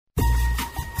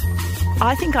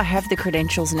I think I have the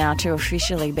credentials now to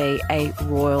officially be a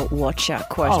royal watcher,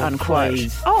 quote unquote.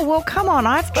 Please. Oh, well, come on.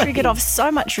 I've triggered off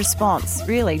so much response.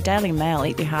 Really, Daily Mail,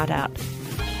 eat your heart out.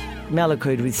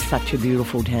 Mallacoota is such a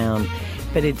beautiful town,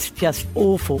 but it's just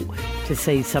awful to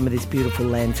see some of this beautiful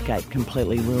landscape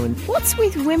completely ruined. What's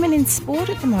with women in sport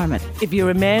at the moment? If you're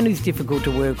a man who's difficult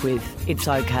to work with, it's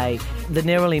okay. The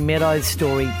Nerily Meadows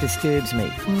story disturbs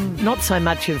me. Not so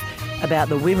much about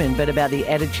the women, but about the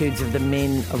attitudes of the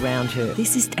men around her.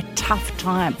 This is a tough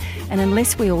time, and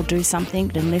unless we all do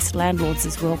something, unless landlords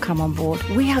as well come on board,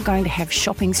 we are going to have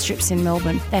shopping strips in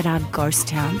Melbourne that are ghost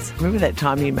towns. Remember that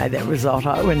time you made that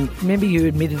risotto, and remember you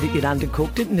admitted that you'd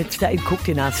undercooked it and it stayed cooked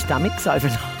in our stomachs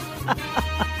overnight?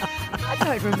 I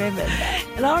don't remember that.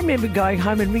 And I remember going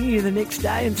home and ringing you the next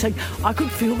day and saying, I could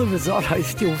feel the risotto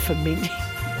still fermenting.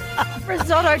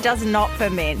 Risotto does not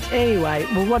ferment. Anyway,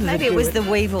 well, what did Maybe it was the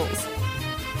Weevils.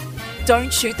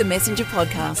 Don't Shoot the Messenger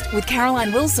podcast with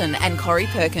Caroline Wilson and Corey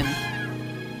Perkin.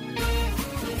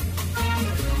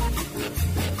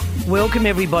 Welcome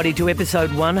everybody to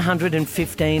episode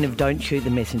 115 of Don't Shoot the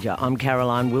Messenger. I'm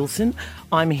Caroline Wilson.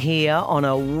 I'm here on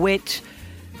a wet,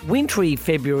 wintry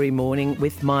February morning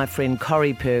with my friend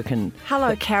Corey Perkin.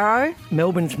 Hello, Caro.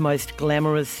 Melbourne's most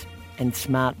glamorous and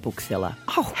smart bookseller.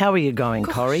 Oh, how are you going,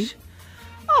 gosh. Corey?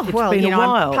 Oh, It's well, been a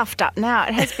while. I'm puffed up now.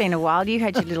 It has been a while. You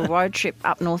had your little road trip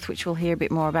up north, which we'll hear a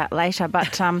bit more about later.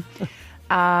 But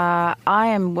I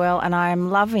am well, and I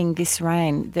am loving this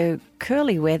rain. The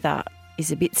curly weather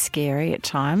is a bit scary at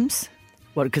times.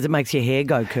 What, because it makes your hair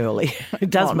go curly? It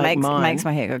does Well, make mine. It makes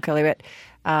my hair go curly. But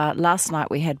last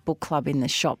night we had book club in the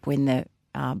shop when the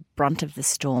brunt of the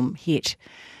storm hit.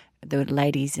 There were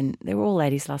ladies, and they were all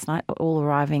ladies last night, all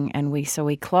arriving, and we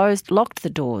locked the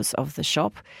doors of the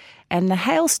shop, and the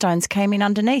hailstones came in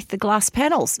underneath the glass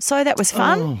panels. So that was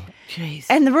fun. Oh, jeez.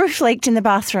 And the roof leaked in the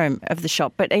bathroom of the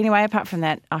shop. But anyway, apart from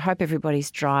that, I hope everybody's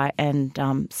dry and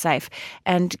safe.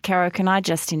 And Caro, can I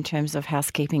just, in terms of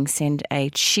housekeeping, send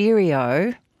a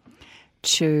cheerio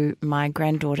to my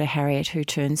granddaughter Harriet, who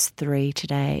turns 3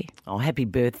 today. Oh, happy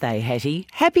birthday, Hattie.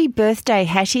 Happy birthday,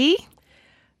 Hattie.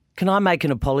 Can I make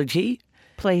an apology?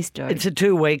 Please do. It's a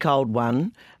 2-week-old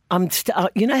one.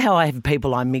 You know how I have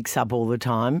people I mix up all the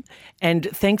time? And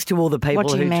thanks to all the people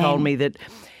who told me that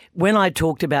when I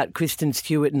talked about Kristen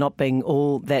Stewart not being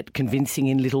all that convincing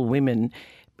in Little Women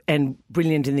and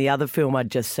brilliant in the other film I'd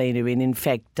just seen her in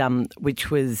fact, which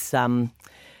was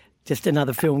just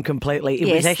another film completely.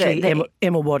 It was actually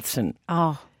Emma Watson.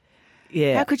 Oh.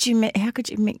 Yeah. How could you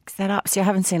mix that up? See, I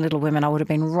haven't seen Little Women. I would have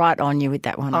been right on you with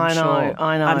that one. I know.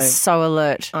 I'm so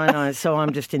alert. I know. So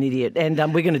I'm just an idiot. And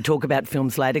we're going to talk about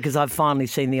films later because I've finally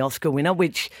seen the Oscar winner,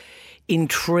 which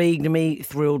intrigued me,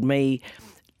 thrilled me,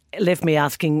 left me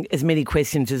asking as many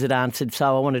questions as it answered.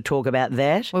 So I want to talk about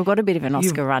that. We've got a bit of an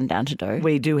Oscar rundown to do.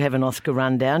 We do have an Oscar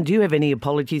rundown. Do you have any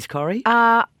apologies, Corey?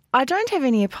 I don't have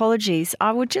any apologies.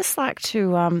 I would just like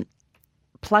to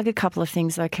plug a couple of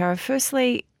things, though, Cara.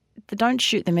 Firstly, the Don't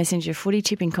Shoot the Messenger footy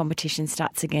tipping competition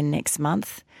starts again next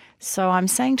month. So I'm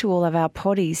saying to all of our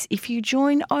potties, if you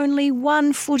join only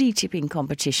one footy tipping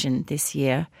competition this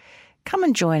year, come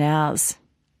and join ours.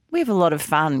 We have a lot of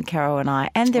fun, Caro and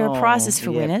I, and there are prizes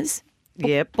for winners.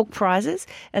 Book prizes.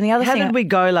 And the other How thing, did we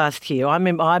go last year? I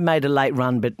remember I made a late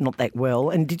run, but not that well.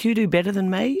 And did you do better than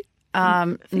me?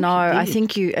 I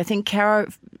think Caro,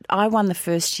 I won the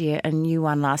first year and you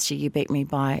won last year. You beat me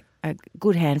by a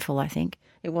good handful, I think.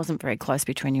 It wasn't very close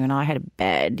between you and I. I had a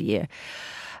bad year.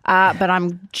 But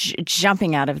I'm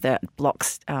jumping out of the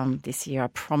blocks this year. I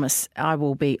promise I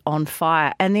will be on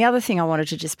fire. And the other thing I wanted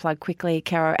to just plug quickly,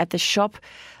 Caro, at the shop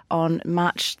on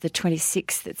March the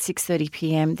 26th at 6:30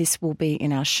 p.m, this will be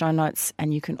in our show notes,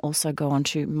 and you can also go on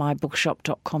to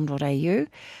mybookshop.com.au.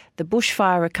 The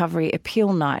Bushfire Recovery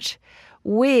Appeal Night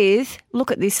with,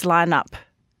 look at this lineup,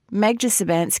 Magda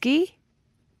Sabansky,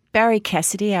 Barry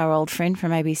Cassidy, our old friend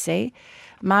from ABC,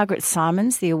 Margaret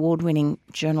Simons, the award-winning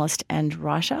journalist and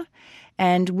writer,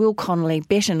 and Will Connolly,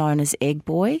 better known as Egg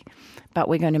Boy, but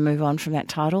we're going to move on from that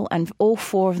title. And all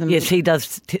 4 of them... Yes, he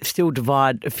does still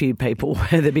divide a few people.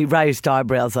 There'll be raised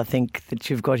eyebrows, I think,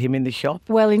 that you've got him in the shop.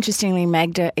 Well, interestingly,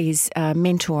 Magda is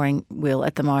mentoring Will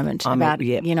at the moment about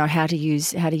how to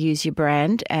use your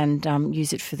brand and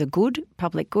use it for the good,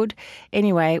 public good.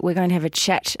 Anyway, we're going to have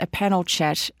a panel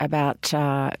chat about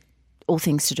all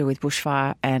things to do with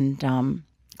bushfire and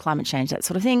climate change, that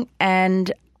sort of thing.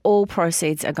 And all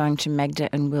proceeds are going to Magda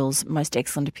and Will's most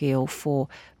excellent appeal for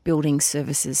building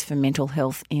services for mental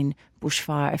health in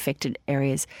bushfire-affected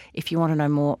areas. If you want to know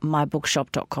more,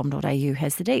 mybookshop.com.au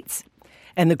has the deets.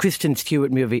 And the Kristen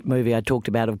Stewart movie I talked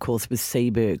about, of course, was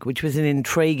Seaberg, which was an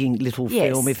intriguing little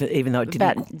film, even though it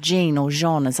didn't... About Jean, or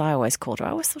Jean, as I always called her.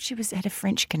 I always thought she had a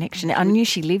French connection. I knew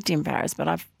she lived in Paris,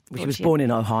 but she was born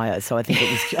in Ohio, so I think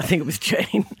it was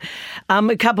Jean.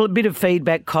 A bit of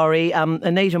feedback, Corrie.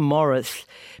 Anita Morris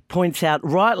points out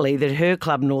rightly that her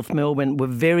club, North Melbourne, were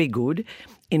very good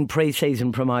in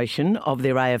pre-season promotion of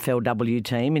their AFLW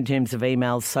team in terms of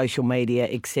emails, social media,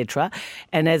 etc.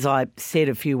 And as I said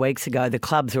a few weeks ago, the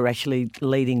clubs are actually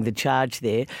leading the charge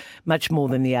there, much more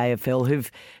than the AFL, who've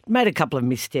made a couple of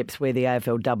missteps where the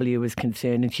AFLW was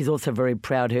concerned. And she's also very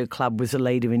proud her club was a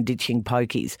leader in ditching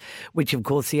pokies, which, of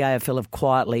course, the AFL have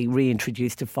quietly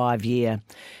reintroduced a 5-year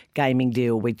gaming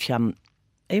deal, which...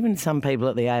 even some people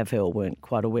at the AFL weren't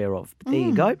quite aware of. But there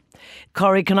you go.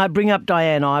 Corrie, can I bring up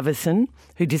Diane Iverson,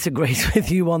 who disagrees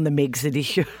with you on the Megxit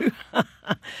issue?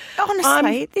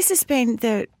 Honestly, this has been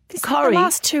the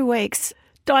last 2 weeks.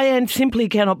 Diane simply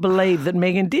cannot believe that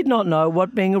Meghan did not know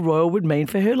what being a royal would mean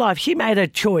for her life. She made a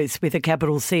choice with a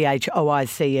capital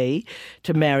CHOICE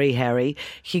to marry Harry.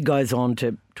 She goes on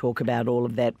to talk about all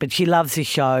of that, but she loves the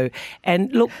show.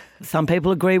 And look, some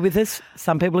people agree with us,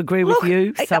 some people agree with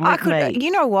you, some with me. You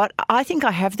know what? I think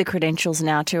I have the credentials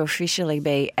now to officially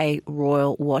be a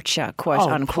royal watcher, quote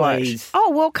unquote. Please. Oh,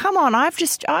 well, come on. I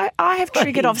have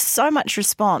triggered off so much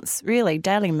response. Really,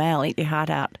 Daily Mail, eat your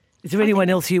heart out. Is there anyone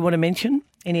else you want to mention?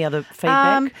 Any other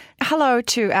feedback? Hello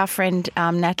to our friend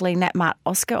Natalie Natmart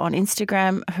Oscar on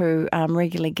Instagram, who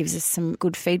regularly gives us some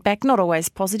good feedback. Not always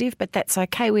positive, but that's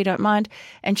okay. We don't mind.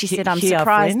 And she said, I'm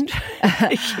surprised.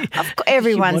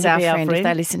 Everyone's our friend if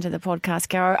they listen to the podcast,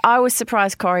 Caro. I was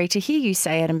surprised, Corrie, to hear you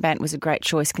say Adam Bant was a great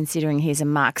choice considering he's a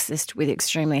Marxist with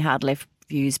extremely hard left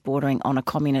views bordering on a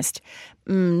communist.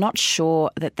 Not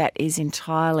sure that is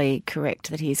entirely correct,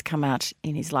 that he's come out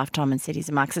in his lifetime and said he's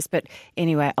a Marxist. But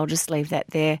anyway, I'll just leave that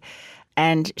there.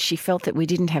 And she felt that we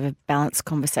didn't have a balanced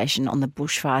conversation on the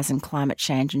bushfires and climate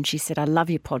change. And she said, I love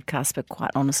your podcast, but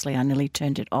quite honestly, I nearly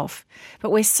turned it off. But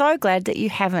we're so glad that you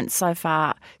haven't so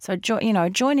far. So,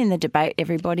 join in the debate,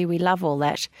 everybody. We love all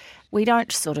that. We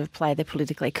don't sort of play the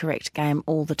politically correct game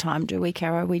all the time, do we,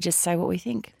 Caro? We just say what we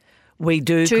think. We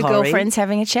do, Two Corrie, girlfriends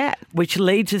having a chat. Which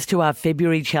leads us to our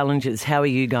February challenges. How are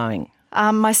you going?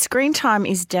 My screen time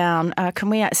is down. Can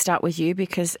we start with you?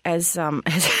 Because as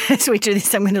we do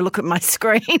this, I'm going to look at my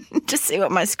screen to see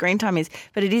what my screen time is.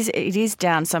 But it is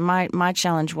down. So my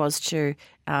challenge was to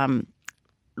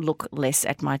look less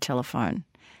at my telephone.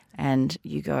 And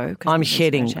you go. I'm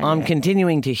shedding. I'm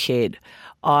continuing to shed.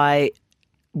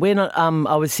 When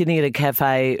I was sitting at a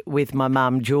cafe with my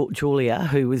mum, Julia,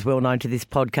 who was well known to this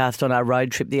podcast, on our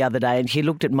road trip the other day, and she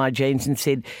looked at my jeans and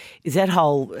said, is that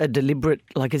hole a deliberate,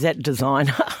 is that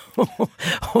designer?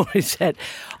 Or is that...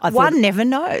 One never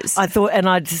knows. I thought, and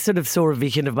I just sort of saw a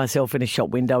vision of myself in a shop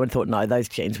window and thought, no, those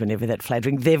jeans were never that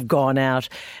flattering. They've gone out.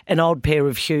 An old pair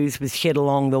of shoes was shed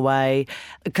along the way.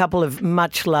 A couple of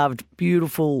much-loved,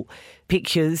 beautiful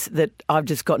pictures that I've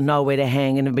just got nowhere to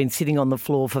hang and have been sitting on the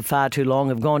floor for far too long.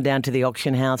 I've gone down to the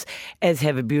auction house, as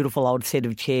have a beautiful old set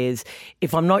of chairs.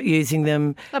 If I'm not using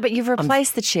them... No, but you've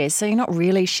replaced the chairs, so you're not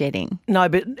really shedding. No,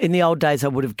 but in the old days I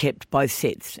would have kept both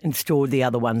sets and stored the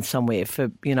other one somewhere for,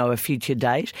 a future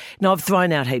date. No, I've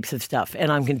thrown out heaps of stuff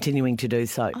and I'm continuing to do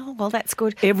so. Oh, well, that's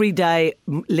good. Every day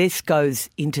less goes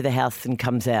into the house than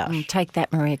comes out. Take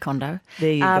that, Maria Kondo.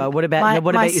 There you go. What about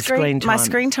your screen time? My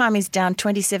screen time is down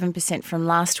 27% from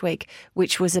last week,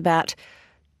 which was about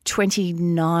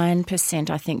 29%,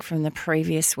 I think, from the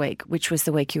previous week, which was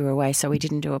the week you were away, so we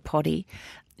didn't do a potty.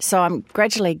 So I'm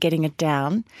gradually getting it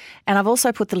down. And I've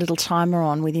also put the little timer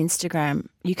on with Instagram.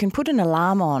 You can put an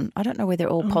alarm on. I don't know whether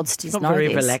all podsters know this. Not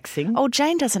very relaxing. Oh,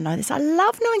 Jane doesn't know this. I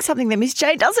love knowing something that Miss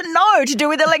Jane doesn't know to do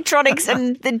with electronics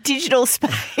and the digital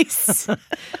space.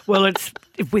 Well, it's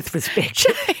with respect.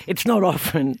 Jane. It's not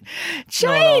often.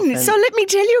 Jane, so let me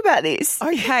tell you about this.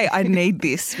 Okay, I need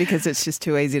this because it's just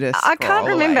too easy to I can't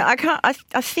remember. away.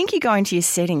 I think you go into your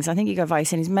settings. I think you go via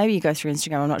settings. Maybe you go through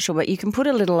Instagram. I'm not sure. But you can put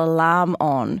a little alarm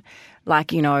on,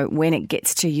 when it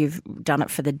gets to you've done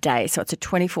it for the day. So it's a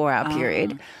 24-hour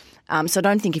period. So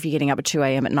don't think if you're getting up at 2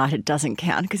 a.m. at night it doesn't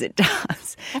count, because it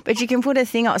does. But you can put a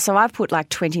thing on. So I've put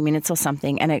 20 minutes or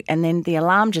something, and then the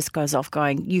alarm just goes off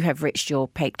going, you have reached your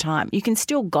peak time. You can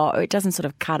still go. It doesn't sort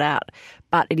of cut out.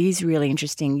 But it is really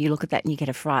interesting. You look at that and you get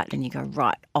a fright and you go,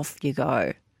 right, off you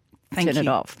go. Turn it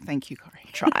off. Thank you, Corrie.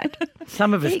 Try it.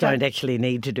 Some of us don't actually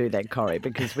need to do that, Corrie,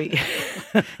 because we...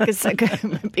 because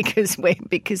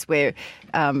we're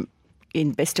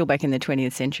still back in the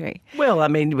 20th century. Well, I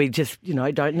mean, we just,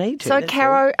 don't need to. So,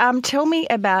 Caro, tell me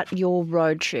about your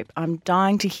road trip. I'm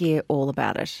dying to hear all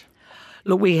about it.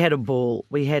 Look, we had a ball.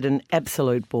 We had an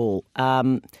absolute ball.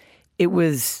 It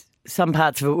was... Some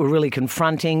parts of it were really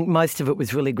confronting. Most of it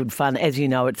was really good fun. As you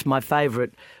know, it's my favourite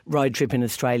road trip in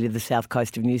Australia, the south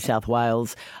coast of New South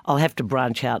Wales. I'll have to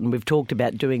branch out, and we've talked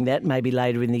about doing that maybe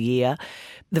later in the year.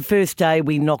 The first day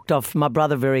we knocked off, my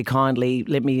brother very kindly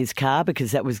lent me his car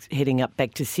because that was heading up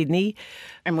back to Sydney.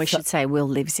 And we should say Will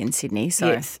lives in Sydney.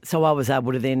 Yes, so I was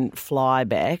able to then fly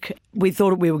back. We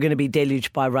thought we were going to be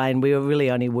deluged by rain. We really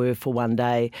only were for one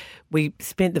day. We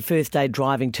spent the first day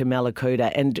driving to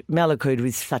Mallacoota, and Mallacoota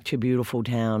is such a beautiful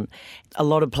town. A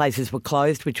lot of places were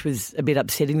closed, which was a bit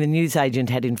upsetting. The newsagent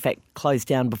had in fact closed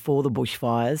down before the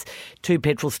bushfires. 2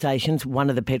 petrol stations, one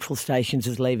of the petrol stations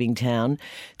is leaving town.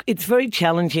 It's very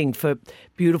challenging for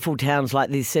beautiful towns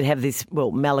like this that have this,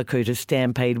 well, Mallacoota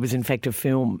Stampede was in fact a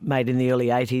film made in the early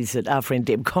 80s that our friend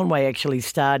Deb Conway actually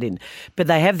starred in. But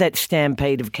they have that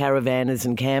stampede of caravanners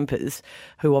and campers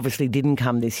who obviously didn't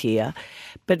come this year.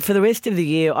 But for the rest of the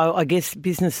year, I guess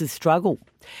businesses struggle.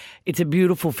 It's a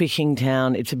beautiful fishing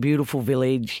town. It's a beautiful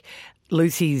village.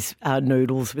 Lucy's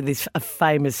Noodles, with this a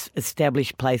famous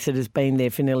established place that has been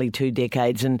there for nearly 2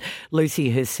 decades. And Lucy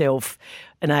herself,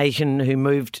 an Asian who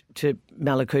moved to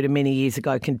Mallacoota many years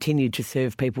ago, continued to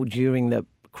serve people during the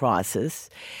crisis.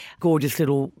 Gorgeous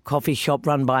little coffee shop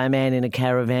run by a man in a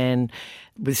caravan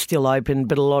was still open,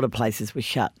 but a lot of places were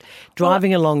shut.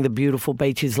 Driving along the beautiful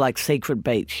beaches like Secret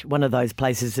Beach, one of those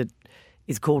places that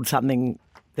is called something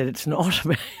that it's not.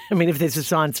 I mean, if there's a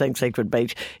sign saying Secret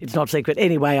Beach, it's not secret.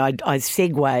 Anyway, I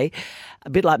segue, a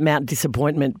bit like Mount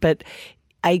Disappointment, but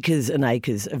acres and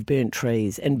acres of burnt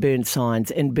trees and burnt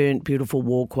signs and burnt beautiful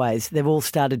walkways. They've all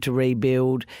started to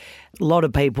rebuild. A lot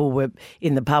of people were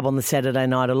in the pub on the Saturday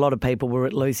night. A lot of people were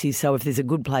at Lucy's. So if there's a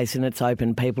good place and it's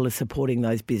open, people are supporting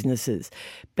those businesses.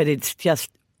 But it's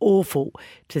just awful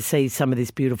to see some of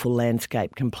this beautiful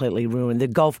landscape completely ruined. The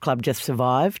golf club just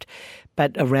survived,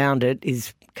 but around it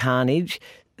is carnage,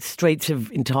 streets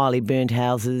of entirely burnt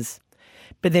houses.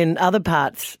 But then other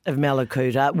parts of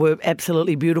Mallacoota were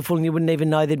absolutely beautiful and you wouldn't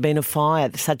even know there'd been a fire,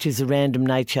 such as the random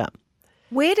nature.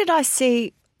 Where did I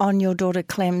see on your daughter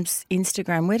Clem's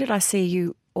Instagram, where did I see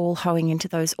you all hoeing into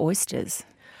those oysters?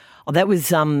 Oh, that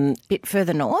was... a bit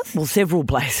further north? Well, several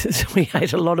places. We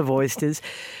ate a lot of oysters.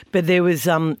 But there was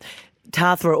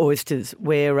Tathra oysters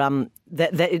where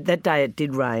that day it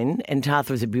did rain, and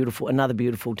Tathra is another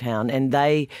beautiful town, and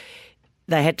they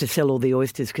had to sell all the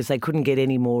oysters because they couldn't get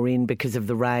any more in because of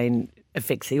the rain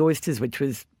affects the oysters, which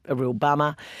was a real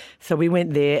bummer. So we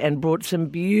went there and brought some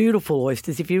beautiful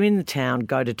oysters. If you're in the town,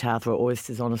 go to Tathra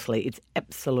Oysters, honestly. It's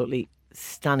absolutely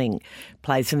stunning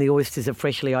place, and the oysters are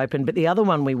freshly opened. But the other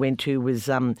one we went to was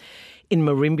in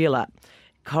Merimbula,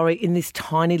 Corrie, in this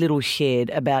tiny little shed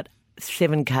about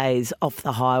 7 k's off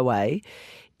the highway.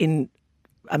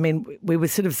 We were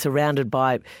sort of surrounded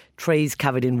by trees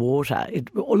covered in water.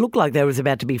 It looked like they was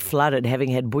about to be flooded, having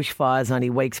had bushfires only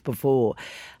weeks before.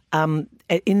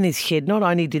 In this shed, not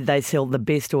only did they sell the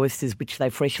best oysters, which they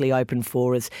freshly opened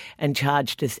for us, and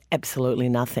charged us absolutely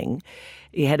nothing.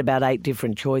 You had about 8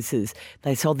 different choices.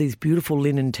 They sold these beautiful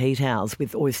linen tea towels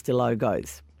with oyster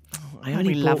logos.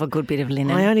 We love a good bit of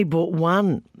linen. I only bought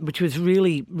one, which was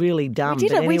really, really dumb.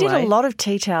 We did a lot of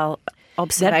tea towel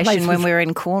observation when we were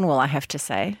in Cornwall, I have to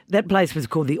say. That place was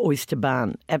called the Oyster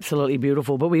Barn, absolutely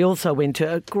beautiful. But we also went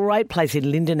to a great place in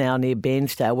Lindenau near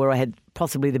Bairnsdale where I had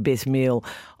possibly the best meal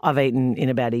I've eaten in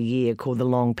about a year, called the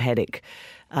Long Paddock.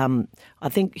 I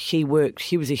think she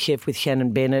was a chef with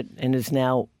Shannon Bennett and is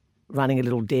now running a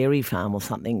little dairy farm or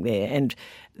something there. And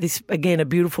this, again, a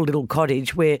beautiful little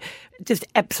cottage where just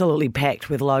absolutely packed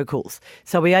with locals.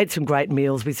 So we ate some great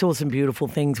meals. We saw some beautiful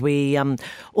things. We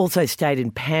also stayed in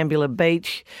Pambula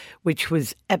Beach, which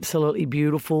was absolutely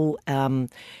beautiful.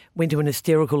 Went to an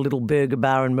hysterical little burger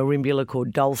bar in Merimbula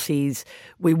called Dulcie's.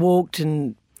 We walked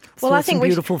and saw some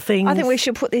beautiful things. I think we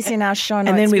should put this in our show notes.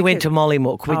 And then we went to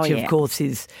Mollymook, which of course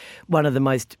is one of the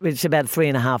most, it's about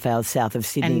 3.5 hours south of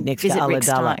Sydney, and next to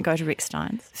Ulladulla. Go to Rick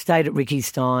Stein's. Stayed at Ricky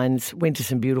Stein's, went to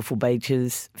some beautiful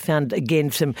beaches, found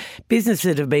again some businesses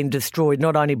that have been destroyed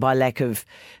not only by lack of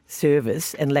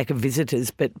service and lack of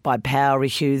visitors, but by power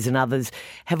issues, and others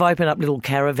have opened up little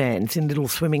caravans in little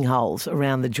swimming holes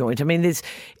around the joint. I mean,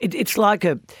 it's like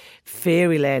a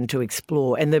fairyland to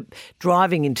explore, and the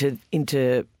driving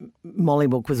into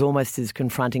Mollymook was almost as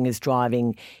confronting as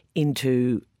driving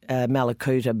into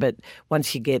Malakuta, but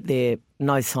once you get there,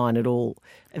 no sign at all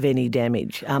of any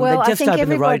damage. Well, they just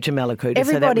opened the road to Malakuta,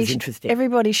 so that was interesting.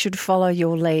 Everybody should follow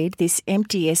your lead. This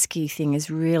empty esky thing is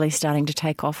really starting to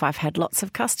take off. I've had lots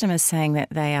of customers saying that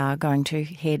they are going to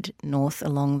head north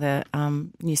along the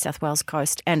New South Wales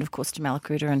coast and, of course, to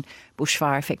Malakuta and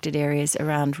bushfire-affected areres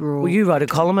around rural... Well, you wrote a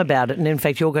column about it, and in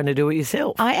fact, you're going to do it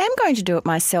yourself. I am going to do it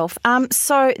myself.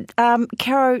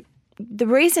 Caro... The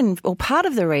reason, or part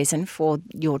of the reason for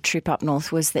your trip up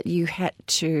north was that you had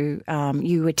to,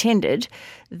 you attended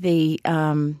the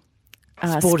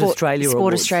Sport Australia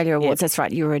Awards. Yep. That's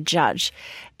right. You were a judge.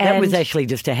 That was actually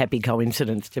just a happy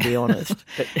coincidence, to be honest.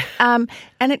 But.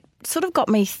 And it sort of got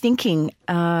me thinking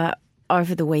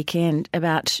over the weekend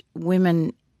about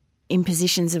women in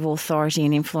positions of authority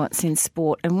and influence in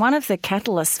sport. And one of the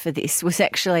catalysts for this was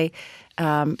actually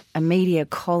a media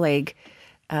colleague,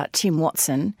 Tim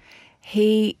Watson.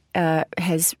 He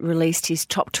has released his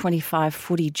top 25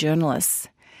 footy journalists,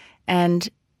 and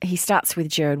he starts with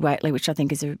Gerard Whateley, which I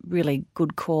think is a really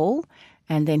good call.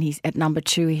 And then he's at number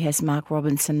 2, he has Mark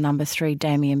Robinson, number 3,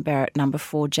 Damien Barrett, number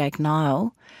 4, Jake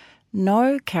Nile.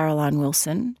 No Caroline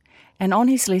Wilson. And on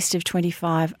his list of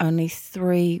 25, only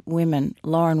 3 women,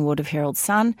 Lauren Wood of Herald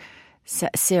Sun,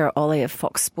 Sarah Ollie of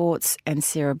Fox Sports, and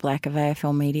Sarah Black of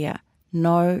AFL Media.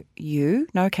 No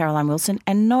Caroline Wilson,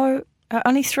 and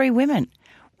only 3 women.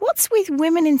 What's with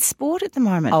women in sport at the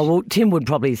moment? Oh, well, Tim would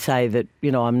probably say that,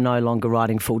 I'm no longer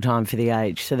writing full-time for The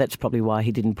Age, so that's probably why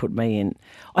he didn't put me in.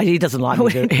 Oh, he doesn't like me.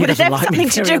 Would it have something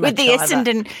to do with the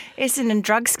Essendon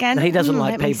drug scandal? No, he doesn't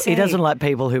like people. He doesn't like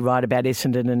people who write about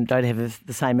Essendon and don't have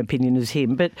the same opinion as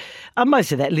him. But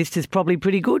most of that list is probably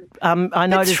pretty good. I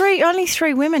noticed only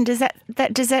 3 women. Does that?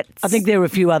 I think there are a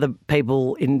few other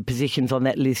people in positions on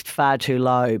that list far too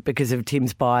low because of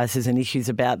Tim's biases and issues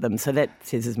about them. So that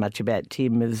says as much about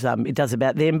Tim as it does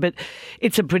about them. But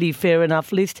it's a pretty fair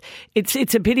enough list.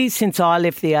 It's a pity since I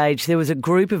left The Age, there was a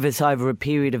group of us over a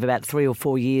period of about 3 or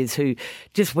 4 years who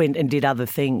just went and did other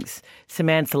things.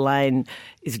 Samantha Lane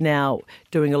is now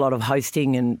doing a lot of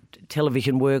hosting and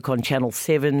television work on Channel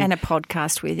 7. And a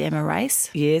podcast with Emma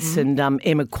Race. Yes, and Emma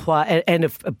and a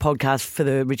podcast for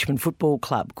the Richmond Football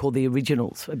Club called The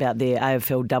Originals about their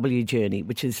AFLW journey,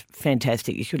 which is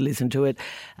fantastic. You should listen to it.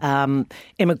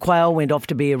 Emma Quayle went off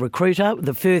to be a recruiter,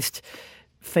 the first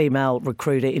female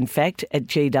recruiter, in fact, at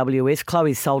GWS.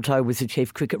 Chloe Salto was the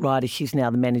chief cricket writer. She's now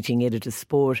the managing editor of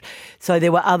sport. So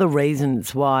there were other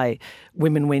reasons why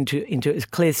women went into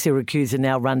Claire Syracuse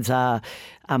now runs our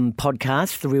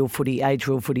podcast, the Real Footy, Age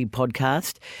Real Footy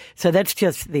podcast. So that's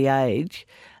just The Age.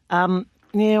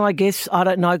 I guess, I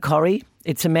don't know, Corrie.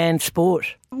 It's a man's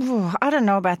sport. Ooh, I don't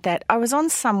know about that. I was on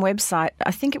some website,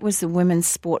 I think it was the Women's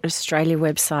Sport Australia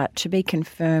website, to be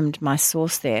confirmed, my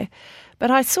source there.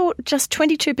 But I saw just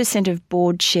 22% of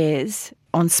board chairs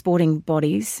on sporting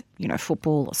bodies,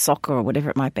 football or soccer or whatever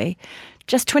it might be,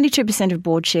 just 22% of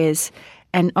board chairs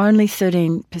and only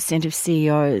 13% of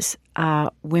CEOs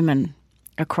are women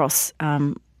across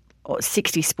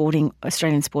 60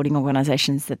 Australian sporting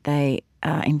organisations that they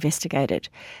investigated.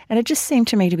 And it just seemed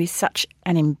to me to be such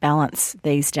an imbalance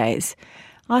these days.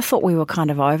 I thought we were kind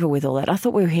of over with all that. I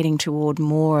thought we were heading toward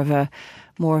more of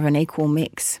an equal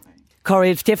mix.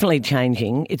 Corrie, it's definitely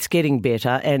changing. It's getting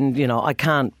better. And, I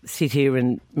can't sit here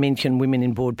and mention women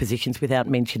in board positions without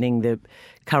mentioning the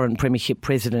current premiership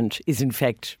president is, in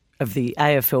fact, of the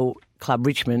AFL Club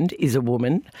Richmond, is a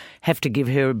woman. Have to give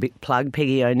her a big plug,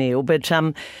 Peggy O'Neill. But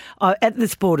at the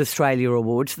Sport Australia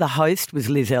Awards, the host was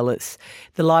Liz Ellis.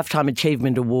 The Lifetime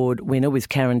Achievement Award winner was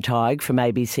Karen Teig from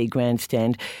ABC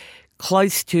Grandstand.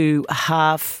 Close to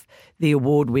half the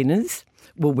award winners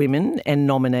were women and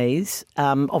nominees,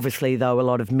 obviously, though, a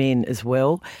lot of men as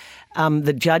well.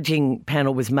 The judging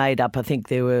panel was made up, I think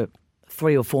there were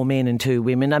 3 or 4 men and 2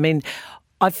 women. I mean,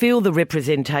 I feel the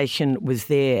representation was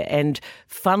there. And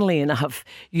funnily enough,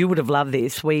 you would have loved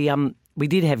this. We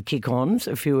did have kick-ons,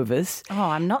 a few of us. Oh,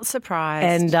 I'm not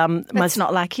surprised. And that's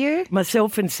not like you.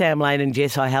 Myself and Sam Lane and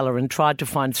Jess O'Halloran tried to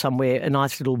find somewhere, a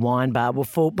nice little wine bar,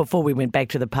 before we went back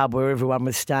to the pub where everyone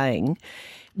was staying.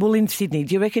 Well, in Sydney,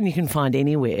 do you reckon you can find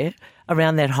anywhere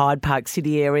around that Hyde Park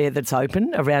City area that's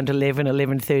open around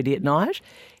 11:30 at night?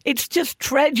 It's just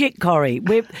tragic, Corrie.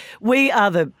 We are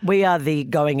the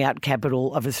going out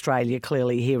capital of Australia,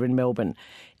 clearly, here in Melbourne.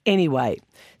 Anyway,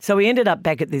 so we ended up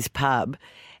back at this pub,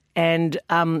 and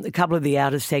a couple of the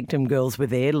Outer Sanctum girls were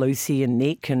there, Lucy and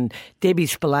Nick, and Debbie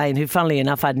Spillane, who, funnily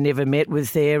enough, I'd never met,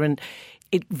 was there, and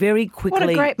it very quickly... What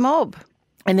a great mob.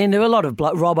 And then there were a lot of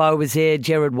Robbo was there,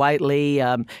 Gerard Waitley,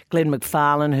 Glenn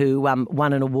McFarlane, who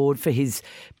won an award for his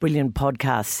brilliant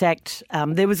podcast, Sacked.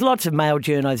 There was lots of male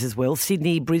journos as well,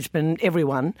 Sydney, Brisbane,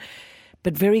 everyone.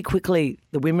 But very quickly,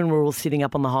 the women were all sitting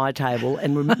up on the high table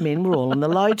and men were all on the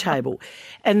low table.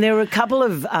 And there were a couple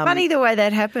of... funny the way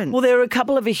that happened. Well, there were a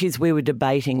couple of issues we were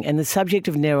debating and the subject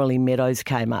of Nerily Meadows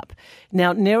came up.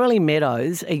 Now, Nerily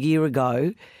Meadows, a year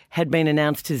ago, had been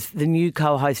announced as the new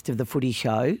co-host of the footy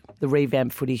show, the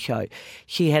revamped footy show.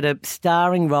 She had a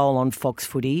starring role on Fox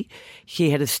Footy. She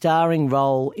had a starring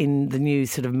role in the new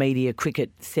sort of media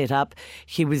cricket setup.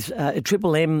 She was a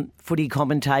Triple M footy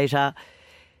commentator.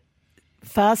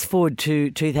 Fast forward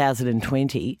to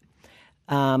 2020,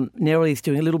 Nerily's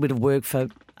doing a little bit of work for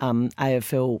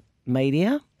AFL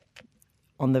Media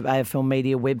on the AFL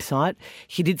Media website.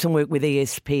 She did some work with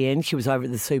ESPN. She was over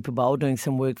at the Super Bowl doing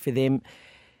some work for them.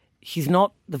 She's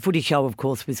not, the footy show, of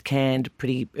course, was canned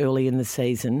pretty early in the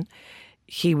season.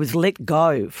 She was let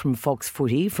go from Fox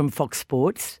Footy, from Fox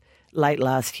Sports, late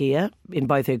last year in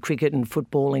both her cricket and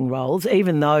footballing roles,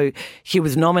 even though she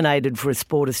was nominated for a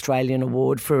Sport Australian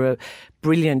Award for a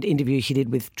brilliant interview she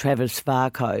did with Travis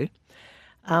Varco.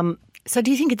 So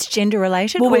do you think it's gender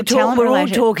related or talent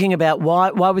related? We're all talking about why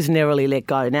was Nerily let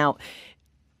go. Now,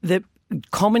 the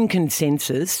common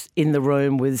consensus in the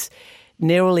room was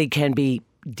Nerily can be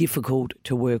difficult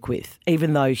to work with,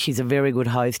 even though she's a very good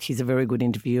host, she's a very good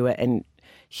interviewer, and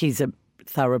she's a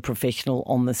thorough professional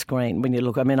on the screen. When you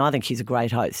look, I mean, I think she's a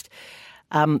great host.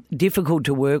 Difficult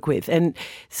to work with. And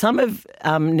some of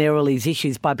Nerily's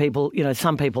issues by people, you know,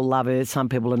 some people love her, some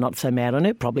people are not so mad on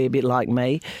it, probably a bit like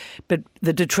me. But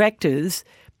the detractors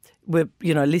were,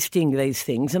 you know, listing these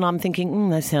things, and I'm thinking,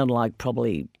 they sound like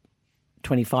probably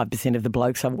 25% of the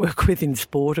blokes I work with in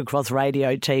sport across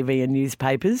radio, TV and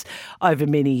newspapers over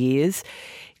many years.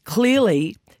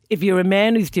 Clearly, if you're a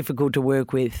man who's difficult to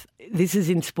work with, this is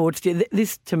in sports.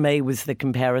 This, to me, was the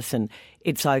comparison.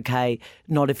 It's okay,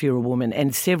 not if you're a woman.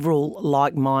 And several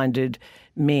like-minded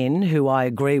men who I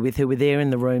agree with, who were there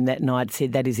in the room that night,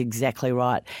 said that is exactly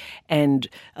right. And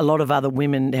a lot of other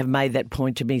women have made that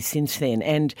point to me since then.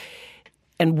 And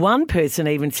one person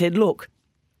even said, look,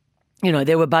 you know,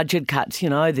 there were budget cuts, you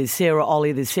know, there's Sarah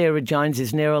Ollie, there's Sarah Jones,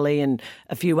 there's Nerily and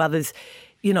a few others.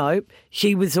 You know,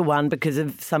 she was the one because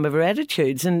of some of her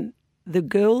attitudes. And the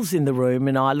girls in the room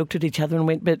and I looked at each other and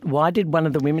went, but why did one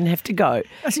of the women have to go?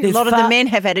 A lot of the men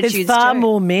have attitudes too. There's far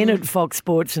more men at Fox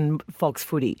Sports and Fox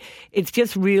Footy. It's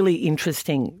just really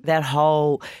interesting, that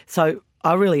whole... So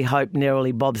I really hope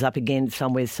Nerily bobs up again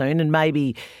somewhere soon and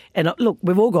maybe... And look,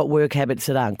 we've all got work habits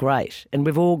that aren't great and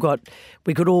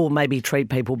we could all maybe treat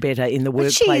people better in the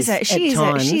workplace at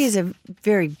times. She is a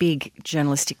very big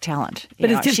journalistic talent.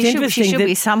 But it's just interesting she should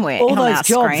be somewhere all on those our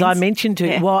jobs screens. I mentioned to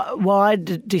you, why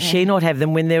does she not have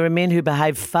them when there are men who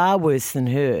behave far worse than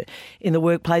her in the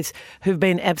workplace who've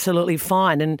been absolutely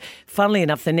fine? And funnily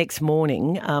enough, the next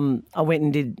morning I went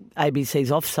and did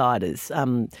ABC's Offsiders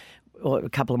or a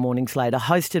couple of mornings later,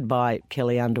 hosted by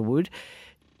Kelly Underwood.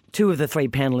 Two of the three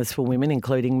panellists were women,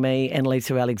 including me and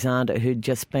Lisa Alexander, who'd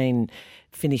just been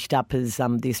finished up as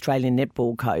the Australian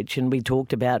netball coach. And we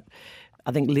talked about,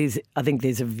 I think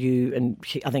there's a view, and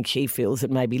I think she feels that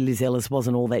maybe Liz Ellis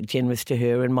wasn't all that generous to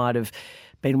her and might have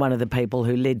been one of the people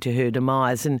who led to her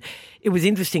demise. And it was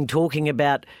interesting talking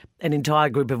about an entire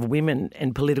group of women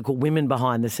and political women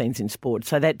behind the scenes in sport.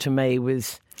 So that to me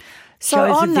was...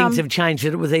 shows that things have changed,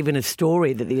 that it was even a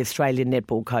story that the Australian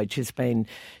netball coach has been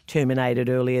terminated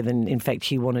earlier than, in fact,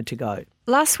 she wanted to go.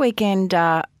 Last weekend,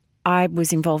 I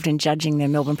was involved in judging the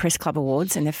Melbourne Press Club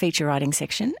Awards in the feature writing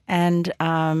section, and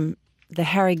the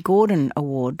Harry Gordon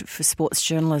Award for sports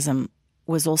journalism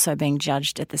was also being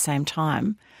judged at the same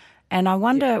time. And I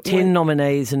wonder... 10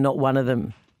 nominees and not one of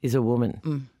them is a woman.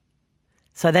 Mm.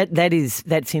 So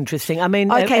that's interesting. I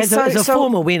mean, as a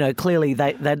former winner, clearly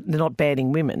they're not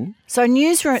banning women. So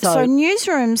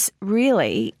newsrooms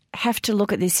really have to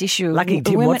look at this issue. Lucky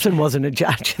Tim Watson wasn't a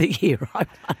judge of the year. I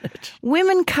won it.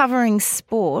 Women covering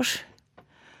sport.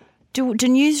 Do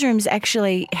newsrooms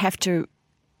actually have to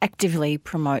actively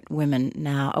promote women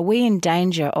now? Are we in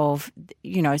danger of,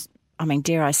 you know, I mean,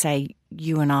 dare I say,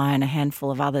 you and I and a handful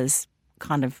of others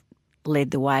kind of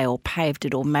led the way or paved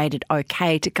it or made it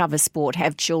okay to cover sport,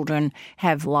 have children,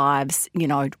 have lives, you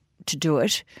know, to do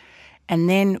it. And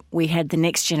then we had the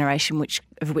next generation,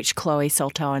 of which Chloe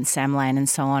Solto and Sam Lane and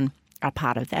so on are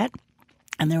part of that.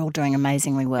 And they're all doing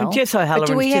amazingly well. And Jess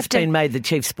O'Halloran's just been made the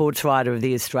chief sports writer of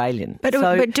The Australian. But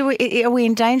are we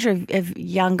in danger of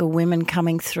younger women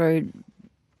coming through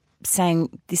saying,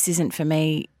 this isn't for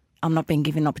me, I'm not being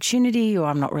given an opportunity, or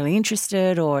I'm not really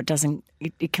interested, or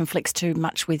it conflicts too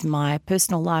much with my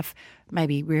personal life,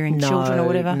 maybe rearing children or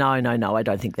whatever? No, I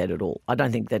don't think that at all. I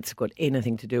don't think that's got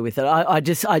anything to do with it. I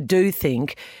do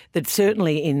think that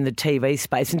certainly in the TV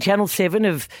space, and Channel 7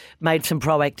 have made some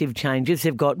proactive changes.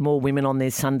 They've got more women on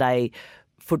their Sunday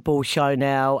football show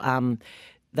now.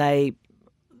 They're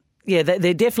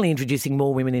definitely introducing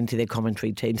more women into their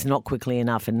commentary teams, not quickly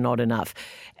enough and not enough.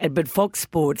 But Fox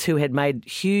Sports, who had made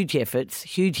huge efforts,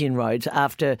 huge inroads,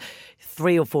 after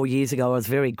 3 or 4 years ago, I was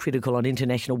very critical on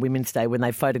International Women's Day when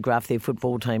they photographed their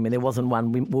football team and there wasn't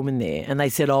one woman there. And they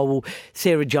said, oh, well,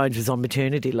 Sarah Jones was on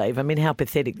maternity leave. I mean, how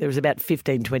pathetic. There was about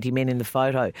 15, 20 men in the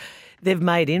photo. They've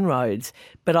made inroads,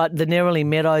 but the Nerily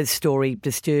Meadows story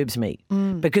disturbs me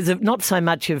because of not so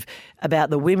much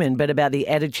about the women, but about the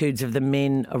attitudes of the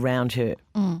men around her.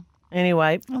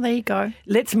 Anyway, well, there you go.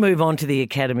 Let's move on to the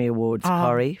Academy Awards,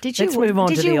 Corrie. Did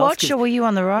you watch, or were you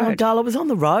on the road? Oh, darling, I was on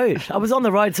the road. So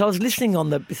I was listening on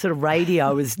the sort of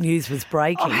radio as news was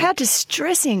breaking. Oh, how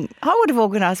distressing. I would have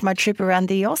organised my trip around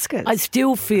the Oscars. I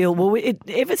still feel,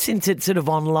 ever since it's sort of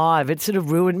on live, it's sort of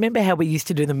ruined. Remember how we used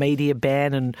to do the media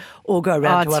ban and all go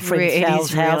around to our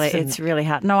friend's house? It's really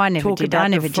hard. No, I never did. I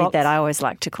never did that. I always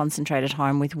like to concentrate at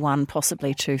home with one,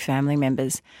 possibly two family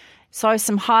members. So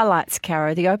some highlights,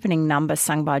 Caro. The opening number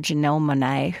sung by Janelle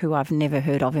Monáe, who I've never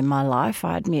heard of in my life.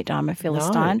 I admit I'm a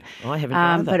Philistine. No, I haven't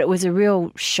either. But it was a real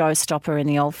showstopper in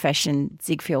the old-fashioned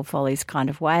Ziegfeld Follies kind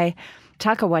of way.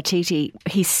 Taika Waititi,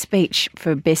 his speech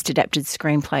for Best Adapted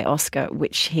Screenplay Oscar,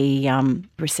 which he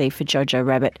received for Jojo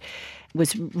Rabbit,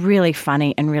 was really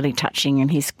funny and really touching, and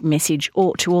his message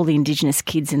to all the Indigenous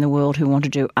kids in the world who want to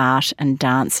do art and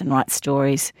dance and write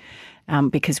stories,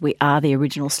 because we are the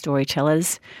original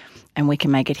storytellers. And we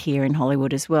can make it here in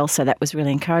Hollywood as well. So that was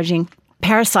really encouraging.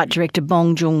 Parasite director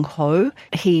Bong Joon-ho,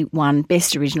 he won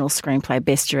Best Original Screenplay,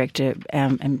 Best Director,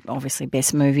 and obviously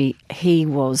Best Movie. He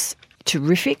was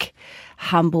terrific,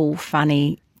 humble,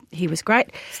 funny. He was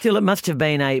great. Still, it must have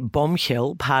been a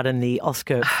bombshell, pardon the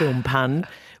Oscar film pun,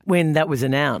 when that was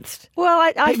announced. Well,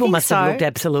 I think people must have looked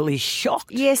absolutely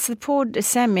shocked. Yes, the poor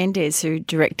Sam Mendes, who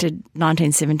directed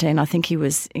 1917, I think he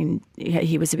was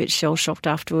a bit shell-shocked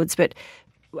afterwards, but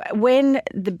when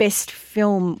the best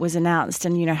film was announced,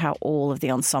 and you know how all of the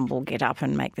ensemble get up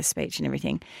and make the speech and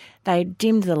everything, they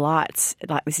dimmed the lights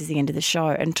like this is the end of the show.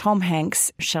 And Tom Hanks,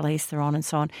 Charlize Theron and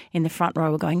so on in the front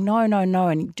row were going, no, no, no,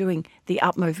 and doing the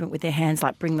up movement with their hands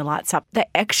like bring the lights up. They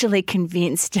actually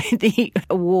convinced the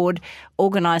award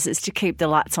organisers to keep the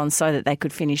lights on so that they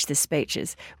could finish the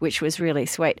speeches, which was really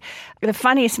sweet. The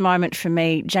funniest moment for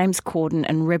me, James Corden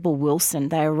and Rebel Wilson,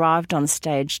 they arrived on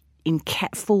stage in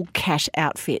full cat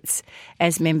outfits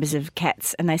as members of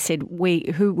Cats, and they said,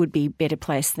 who would be better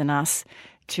placed than us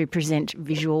to present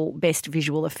best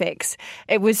visual effects?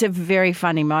 It was a very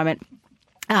funny moment.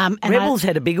 Rebel's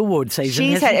had a big award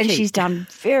season, she's done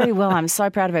very well. I'm so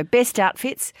proud of her. Best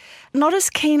outfits. Not as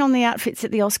keen on the outfits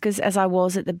at the Oscars as I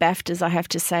was at the BAFTAs, I have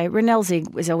to say. Renée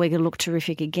Zellweger looked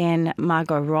terrific again.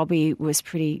 Margot Robbie was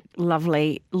pretty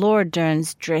lovely. Laura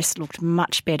Dern's dress looked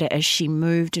much better as she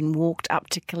moved and walked up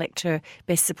to collect her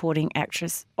Best Supporting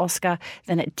Actress Oscar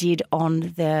than it did on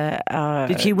the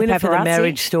Did she win it for The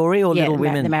Marriage Story or Little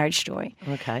Women? The Marriage Story.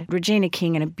 Okay. Regina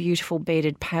King in a beautiful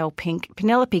beaded pale pink.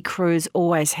 Penelope Cruz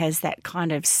always has that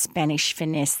kind of Spanish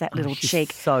finesse, that little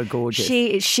cheek. So gorgeous.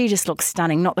 She just looks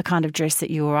stunning. Not the kind of dress that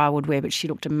you or I would wear, but she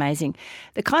looked amazing.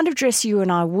 The kind of dress you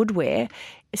and I would wear,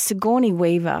 Sigourney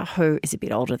Weaver, who is a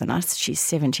bit older than us, she's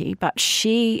 70, but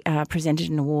she presented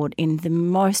an award in the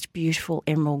most beautiful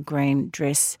emerald green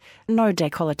dress. No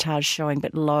décolletage showing,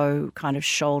 but low, kind of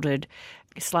shouldered,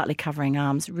 slightly covering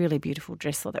arms, really beautiful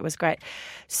dress. Thought that was great.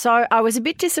 So I was a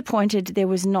bit disappointed there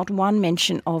was not one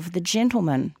mention of The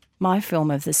Gentleman, my film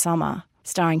of the summer,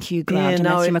 starring Hugh Grant and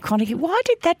Matthew McConaughey. Why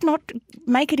did that not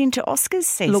make it into Oscars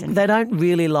season? Look, they don't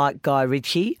really like Guy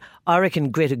Ritchie. I reckon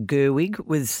Greta Gerwig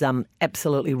was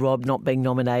absolutely robbed not being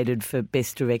nominated for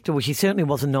Best Director. Well, she certainly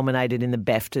wasn't nominated in the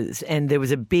BAFTAs, and there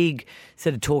was a big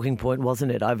sort of talking point,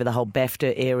 wasn't it, over the whole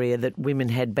BAFTA area that women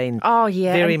had been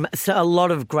very much, so a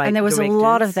lot of great And there was directors. A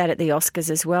lot of that at the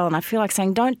Oscars as well, and I feel like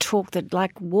saying don't talk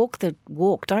walk the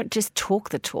walk, don't just talk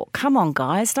the talk. Come on,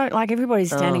 guys, don't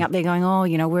everybody's standing up there going,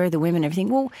 where are the women and everything.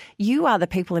 Well, you are the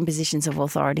people in positions of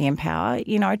authority and power.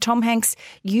 Tom Hanks,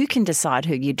 you can decide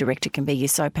who your director can be. You're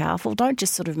so powerful. Don't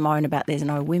just sort of moan about there's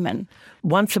no women.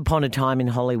 Once Upon a Time in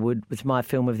Hollywood was my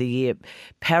film of the year.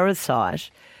 Parasite,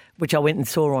 which I went and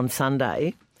saw on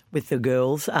Sunday with the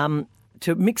girls,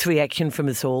 to mixed reaction from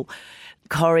us all.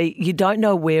 Corrie, you don't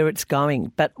know where it's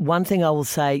going, but one thing I will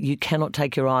say, you cannot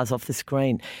take your eyes off the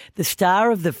screen. The star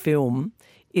of the film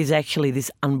is actually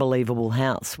this unbelievable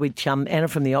house, which Anna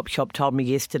from the Op Shop told me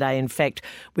yesterday, in fact,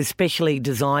 was specially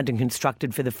designed and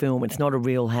constructed for the film. It's not a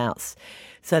real house.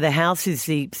 So the house is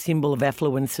the symbol of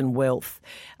affluence and wealth.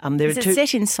 Is it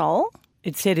set in Seoul?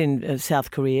 It's set in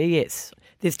South Korea, yes.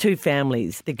 There's two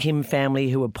families, the Kim family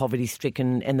who are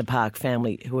poverty-stricken and the Park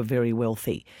family who are very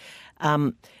wealthy.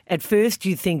 At first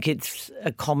you think it's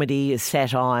a comedy, a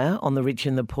satire on the rich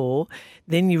and the poor.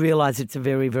 Then you realise it's a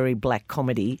very, very black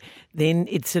comedy. Then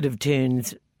it sort of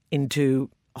turns into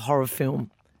a horror film.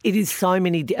 It is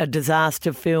a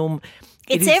disaster film.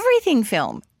 It's everything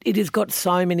film. It has got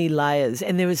so many layers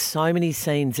and there are so many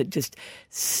scenes that just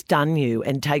stun you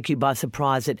and take you by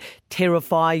surprise, that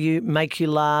terrify you, make you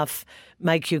laugh,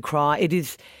 make you cry.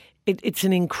 It's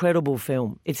an incredible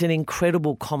film. It's an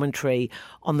incredible commentary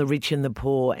on the rich and the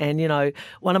poor. And, you know,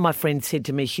 one of my friends said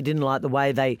to me she didn't like the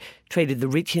way they treated the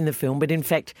rich in the film, but in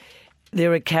fact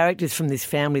there are characters from this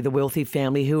family, the wealthy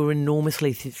family, who are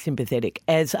enormously sympathetic,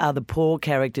 as are the poor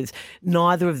characters.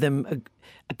 Neither of them are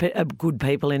good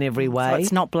people in every way. So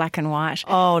it's not black and white.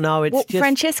 Oh, no, it's just...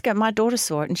 Francesca, my daughter,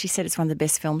 saw it and she said it's one of the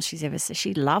best films she's ever seen.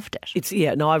 She loved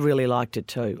it. I really liked it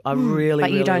too. I really,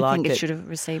 but you really don't liked think it. It should have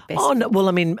received best? Oh, no, well,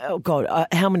 I mean, oh God,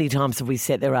 how many times have we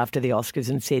sat there after the Oscars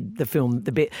and said the film,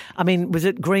 I mean, was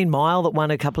it Green Mile that won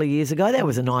a couple of years ago? That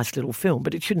was a nice little film,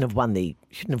 but it shouldn't have won the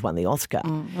Oscar.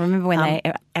 Remember when they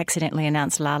accidentally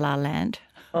announced La La Land?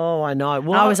 Oh, I know.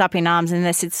 Well, I was up in arms and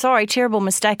they said, sorry, terrible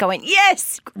mistake. I went,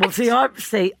 yes! Well,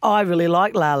 I really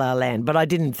like La La Land, but I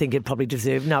didn't think it probably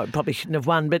deserved. No, it probably shouldn't have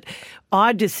won. But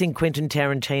I just think Quentin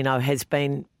Tarantino has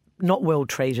been not well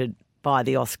treated by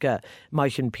the Oscar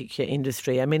motion picture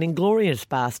industry. I mean, Inglourious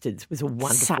Basterds was a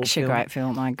wonderful film. Such a great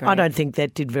film, I agree. I don't think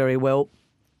that did very well.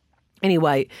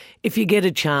 Anyway, if you get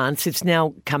a chance, it's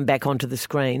now come back onto the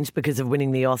screens because of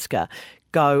winning the Oscar.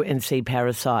 Go and see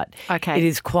Parasite. Okay. It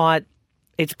is quite...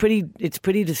 It's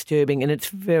pretty disturbing and it's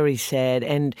very sad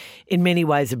and in many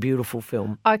ways a beautiful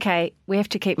film. Okay, we have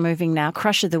to keep moving now.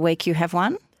 Crush of the Week, you have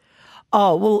one?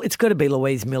 Oh, well, it's got to be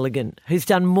Louise Milligan, who's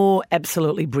done more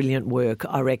absolutely brilliant work,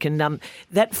 I reckon.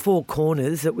 That Four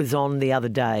Corners that was on the other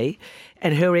day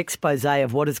and her expose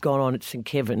of what has gone on at St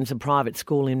Kevin's, a private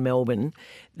school in Melbourne,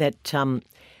 that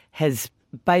has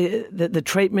the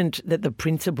treatment that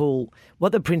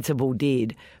what the principal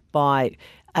did by...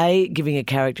 giving a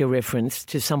character reference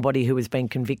to somebody who has been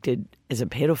convicted as a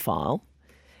pedophile,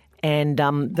 and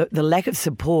the lack of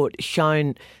support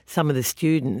shown some of the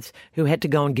students who had to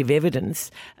go and give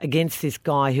evidence against this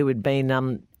guy who had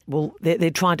been, they're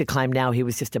trying to claim now he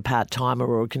was just a part-timer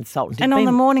or a consultant. And on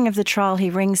the morning of the trial, he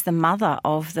rings the mother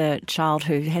of the child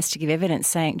who has to give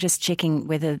evidence, just checking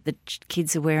whether the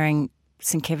kids are wearing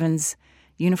St Kevin's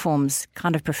uniforms,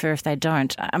 kind of prefer if they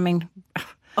don't. I mean...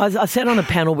 I sat on a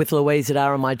panel with Louise at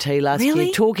RMIT last year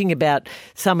talking about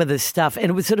some of the stuff, and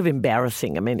it was sort of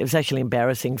embarrassing. I mean, it was actually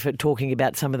embarrassing for talking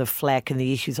about some of the flack and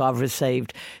the issues I've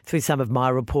received through some of my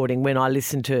reporting when I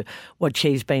listened to what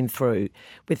she's been through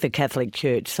with the Catholic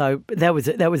Church. So that was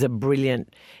a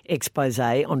brilliant expose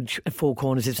on Four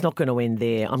Corners. It's not going to end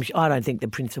there. I don't think the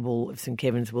principal of St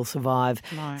Kevin's will survive.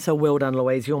 No. So well done,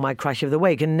 Louise. You're my crush of the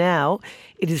week. And now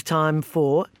it is time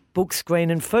for... Book, Screen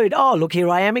and Food. Oh, look, here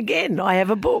I am again. I have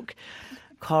a book.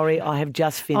 Corrie, I have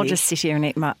just finished. I'll just sit here and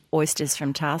eat my oysters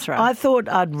from Tathra. I thought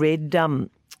I'd read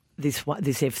this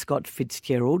F. Scott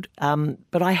Fitzgerald,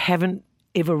 but I haven't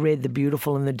ever read The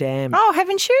Beautiful and the Damned. Oh,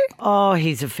 haven't you? Oh,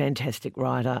 he's a fantastic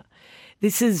writer.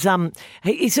 This is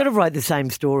he sort of wrote the same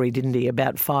story, didn't he,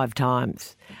 about 5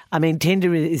 times. I mean,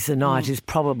 Tender is the Night is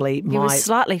probably He was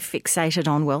slightly fixated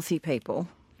on wealthy people.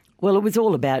 Well, it was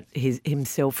all about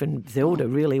himself and Zelda,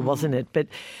 really, wasn't it? But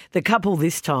the couple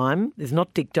this time, there's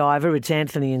not Dick Diver, it's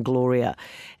Anthony and Gloria.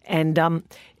 And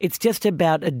it's just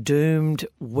about a doomed,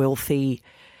 wealthy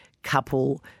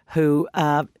couple who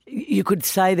you could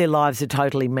say their lives are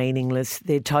totally meaningless.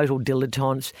 They're total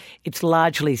dilettantes. It's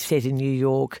largely set in New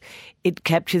York. It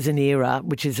captures an era,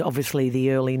 which is obviously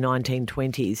the early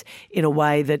 1920s, in a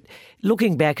way that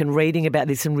looking back and reading about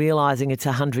this and realising it's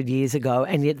 100 years ago,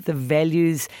 and yet the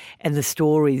values and the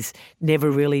stories never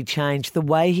really changed. The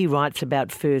way he writes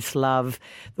about first love,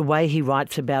 the way he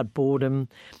writes about boredom,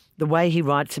 the way he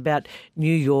writes about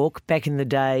New York back in the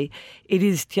day, it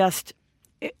is just...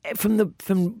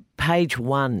 From page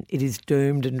 1, it is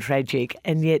doomed and tragic,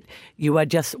 and yet you are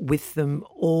just with them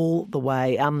all the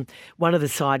way. One of the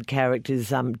side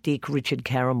characters, Dick Richard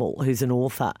Caramel, who's an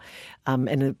author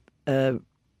and a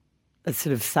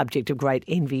sort of subject of great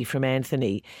envy from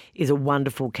Anthony, is a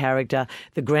wonderful character.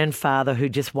 The grandfather who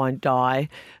just won't die,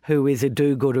 who is a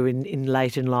do-gooder in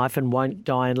late in life and won't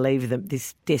die and leave them,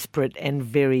 this desperate and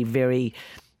very, very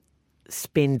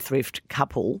spendthrift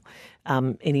couple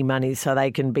any money so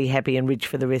they can be happy and rich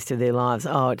for the rest of their lives.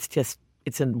 Oh,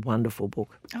 it's a wonderful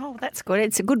book. Oh, that's good.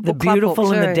 It's a good book. The Beautiful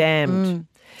book and too. the Damned.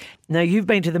 Now, you've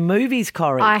been to the movies,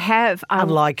 Corrie. I have.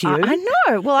 Unlike you. I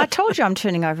know. Well, I told you I'm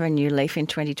turning over a new leaf in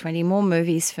 2020. More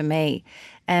movies for me.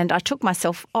 And I took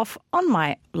myself off on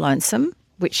my lonesome,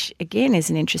 which, again, is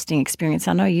an interesting experience.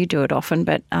 I know you do it often,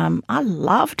 but I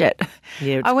loved it.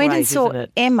 Yeah, it's I went great, and saw isn't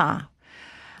it? Emma.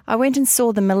 I went and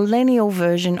saw the millennial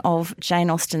version of Jane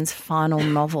Austen's final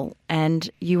novel, and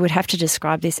you would have to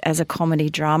describe this as a comedy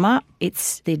drama.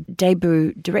 It's the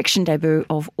direction debut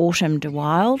of Autumn de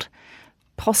Wilde,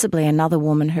 possibly another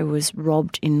woman who was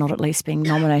robbed in not at least being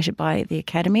nominated by the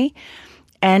Academy.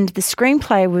 And the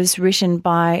screenplay was written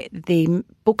by the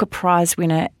Booker Prize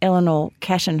winner Eleanor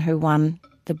Catton, who won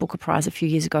the Booker Prize a few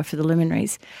years ago for The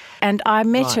Luminaries. And I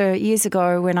met her years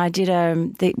ago when I did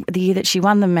the year that she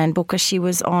won the Man Booker. She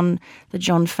was on the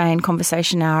John Fane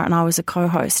Conversation Hour and I was a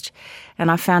co-host. And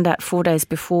I found out 4 days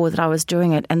before that I was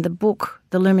doing it. And the book,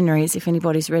 The Luminaries, if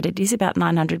anybody's read it, is about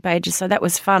 900 pages, so that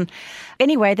was fun.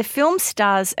 Anyway, the film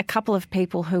stars a couple of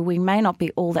people who we may not be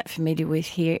all that familiar with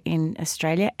here in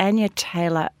Australia. Anya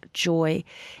Taylor-Joy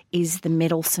is the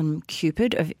meddlesome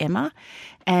Cupid of Emma,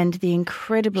 and the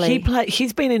incredibly...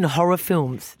 She's been in horror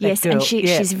films. Yes, girl. And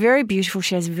she's very beautiful.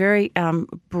 She has very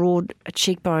broad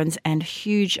cheekbones and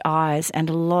huge eyes, and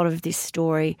a lot of this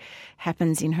story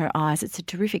happens in her eyes. It's a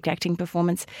terrific acting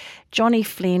performance. Johnny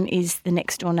Flynn is the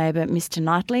next-door neighbour, Mr.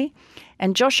 Knightley.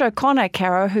 And Josh O'Connor,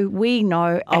 Caro, who we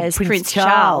know as Prince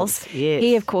Charles. Yes.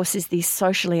 He, of course, is the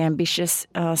socially ambitious,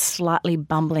 slightly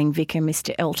bumbling vicar,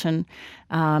 Mr. Elton.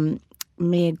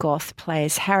 Mia Goth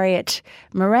plays Harriet.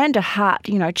 Miranda Hart,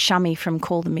 chummy from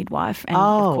Call the Midwife, and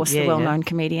of course the well-known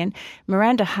comedian.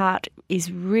 Miranda Hart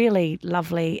is really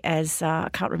lovely as, I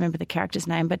can't remember the character's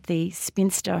name, but the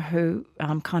spinster who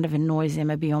kind of annoys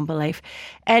Emma beyond belief.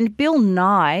 And Bill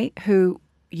Nye, who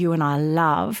you and I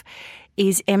love,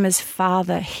 is Emma's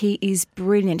father. He is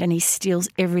brilliant and he steals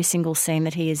every single scene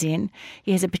that he is in.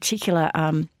 He has a particular,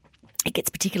 he gets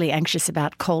particularly anxious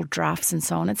about cold drafts and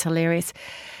so on. It's hilarious.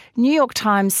 New York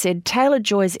Times said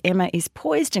Taylor-Joy's Emma is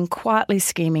poised and quietly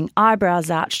scheming, eyebrows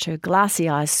arched, her glassy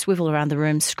eyes swivel around the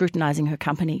room, scrutinising her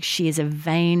company. She is a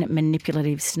vain,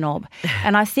 manipulative snob.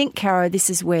 And I think, Caro, this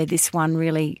is where this one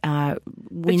really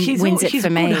wins it for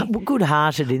me. She's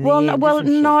good-hearted in the end, Well, isn't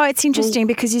she? no, it's interesting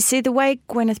because you see the way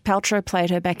Gwyneth Paltrow played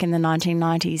her back in the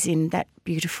 1990s in that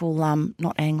beautiful,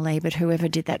 not Ang Lee, but whoever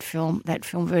did that film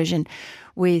version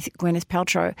with Gwyneth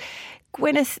Paltrow.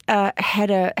 Gwyneth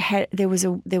there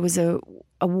was a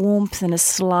warmth and a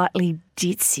slightly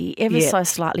ditzy, so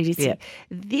slightly ditzy. Yeah.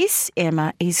 This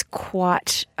Emma is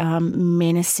quite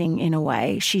menacing in a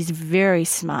way. She's very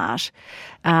smart.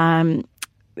 Anya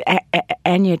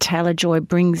Taylor-Joy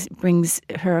brings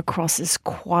her across as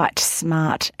quite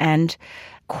smart and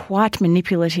quite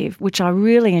manipulative, which I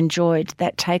really enjoyed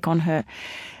that take on her.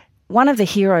 One of the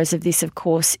heroes of this, of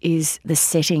course, is the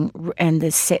setting and the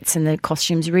sets and the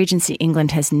costumes. Regency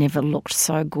England has never looked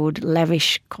so good.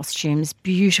 Lavish costumes,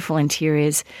 beautiful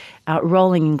interiors,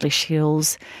 rolling English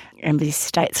hills, and the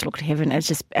estates looked heaven. It's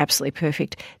just absolutely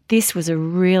perfect. This was a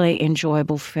really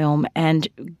enjoyable film and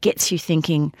gets you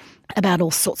thinking about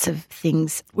all sorts of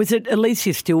things. Was it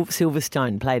Alicia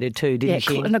Silverstone played her too, didn't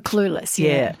she? And a Clueless,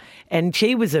 yeah. And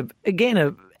she was,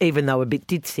 even though a bit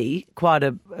ditzy, quite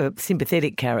a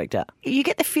sympathetic character. You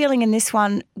get the feeling in this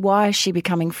one, why is she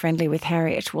becoming friendly with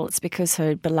Harriet? Well, it's because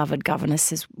her beloved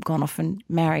governess has gone off and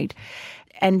married.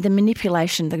 And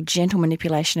the gentle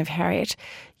manipulation of Harriet,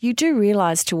 you do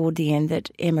realise toward the end that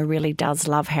Emma really does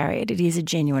love Harriet. It is a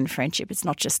genuine friendship. It's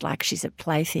not just like she's a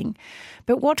plaything.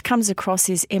 But what comes across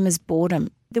is Emma's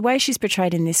boredom. The way she's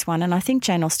portrayed in this one, and I think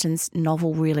Jane Austen's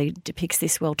novel really depicts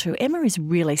this well too, Emma is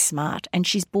really smart and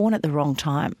she's born at the wrong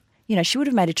time. She would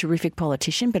have made a terrific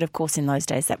politician, but of course in those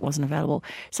days that wasn't available.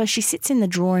 So she sits in the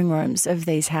drawing rooms of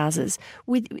these houses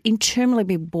with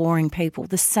interminably boring people,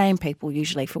 the same people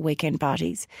usually for weekend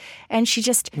parties. And she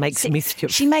just makes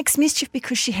mischief. She makes mischief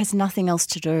because she has nothing else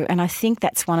to do. And I think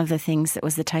that's one of the things that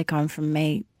was the take home from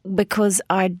me, because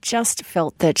I just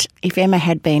felt that if Emma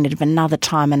had been at another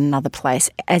time and another place,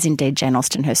 as indeed Jane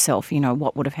Austen herself,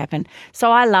 what would have happened.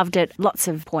 So I loved it. Lots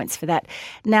of points for that.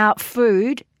 Now,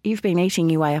 food. You've been eating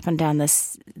your way up and down the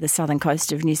southern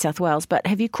coast of New South Wales, but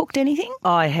have you cooked anything?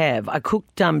 I have. I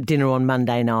cooked dinner on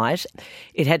Monday night.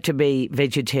 It had to be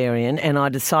vegetarian, and I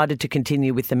decided to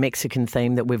continue with the Mexican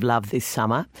theme that we've loved this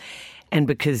summer. And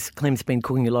because Clem's been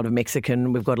cooking a lot of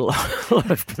Mexican, we've got a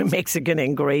lot of Mexican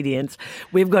ingredients.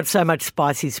 We've got so much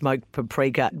spicy smoked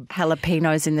paprika.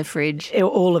 Jalapenos in the fridge.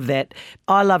 All of that.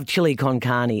 I love chili con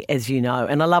carne, as you know,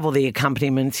 and I love all the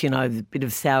accompaniments, a bit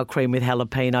of sour cream with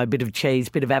jalapeno, a bit of cheese,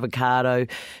 a bit of avocado, a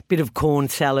bit of corn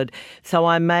salad. So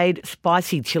I made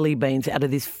spicy chili beans out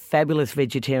of this fabulous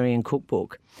vegetarian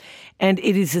cookbook. And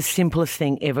it is the simplest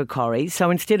thing ever, Corrie.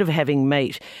 So instead of having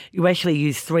meat, you actually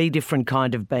use 3 different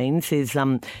kind of beans. There's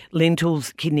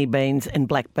lentils, kidney beans and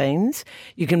black beans.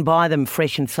 You can buy them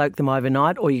fresh and soak them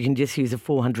overnight, or you can just use a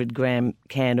 400-gram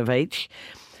can of each.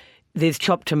 There's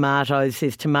chopped tomatoes,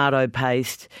 there's tomato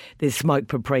paste, there's smoked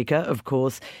paprika, of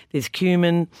course, there's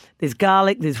cumin, there's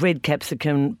garlic, there's red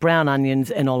capsicum, brown onions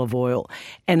and olive oil.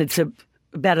 And it's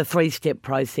about a 3-step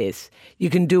process. You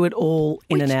can do it all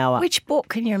in an hour. Which book,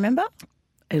 can you remember?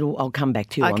 I'll come back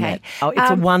to you on that. Oh, it's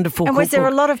a wonderful And was there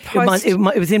a lot of posts? It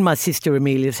was in my sister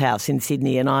Amelia's house in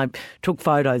Sydney, and I took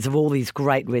photos of all these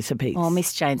great recipes. Oh,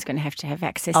 Miss Jane's going to have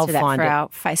access to that for our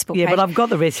Facebook page. Yeah, but I've got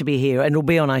the recipe here, and it'll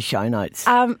be on our show notes.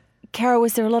 Carol,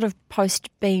 was there a lot of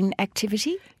post-bean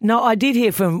activity? No, I did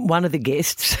hear from one of the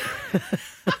guests.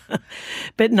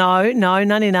 But no,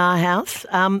 none in our house.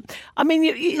 I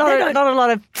mean, not a lot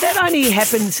of. That only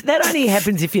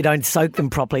happens if you don't soak them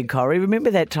properly, Corrie.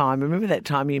 Remember that time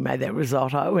you made that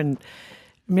risotto, and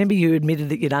remember you admitted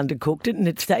that you'd undercooked it, and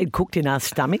it stayed cooked in our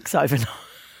stomachs overnight.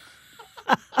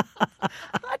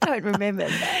 I don't remember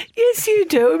that. Yes, you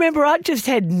do. Remember, I just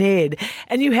had Ned,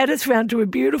 and you had us round to a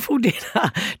beautiful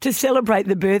dinner to celebrate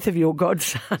the birth of your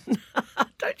godson.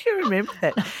 Don't you remember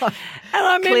that?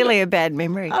 And clearly a bad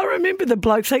memory. I remember the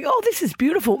bloke saying, "Oh, this is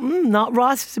beautiful.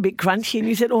 Rice is a bit crunchy," and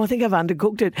you said, "Oh, I think I've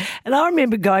undercooked it." And I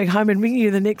remember going home and ringing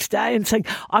you the next day and saying,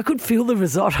 "I could feel the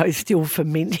risotto still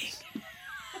fermenting."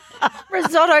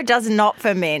 Risotto does not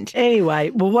ferment.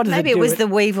 Anyway, well, what does Maybe it do? Maybe it was the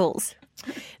Weevils.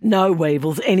 No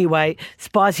weevils. Anyway,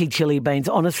 spicy chili beans,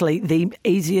 honestly, the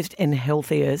easiest and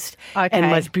healthiest and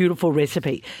most beautiful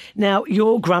recipe. Now,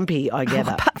 you're grumpy, I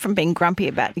gather. Apart from being grumpy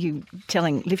about you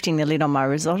lifting the lid on my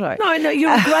risotto. No,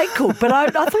 you're a great cook, but I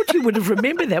thought you would have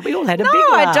remembered that. We all had a big laugh.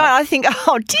 No, I don't. I think,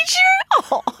 did you?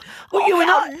 Oh, well, you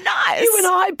and I, nice. You and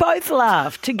I both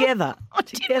laughed together.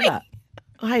 Together.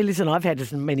 Hey, listen, I've had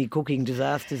as many cooking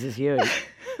disasters as you.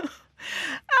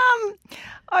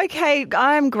 Okay,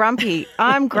 I'm grumpy.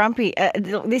 I'm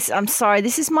sorry.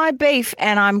 This is my beef,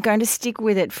 and I'm going to stick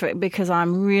with it because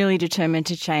I'm really determined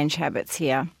to change habits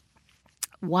here.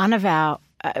 One of our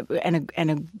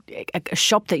a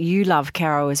shop that you love,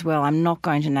 Caro, as well. I'm not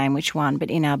going to name which one, but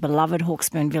in our beloved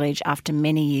Hawkesburn village, after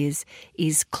many years,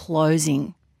 is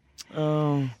closing.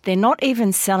 Oh, they're not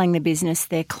even selling the business;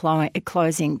 they're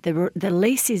closing. The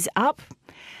lease is up.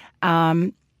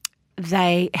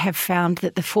 They have found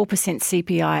that the 4%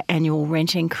 CPI annual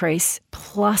rent increase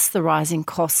plus the rising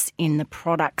costs in the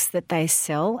products that they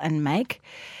sell and make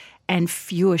and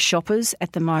fewer shoppers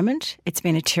at the moment. It's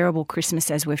been a terrible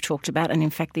Christmas, as we've talked about, and in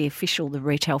fact the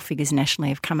retail figures nationally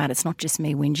have come out. It's not just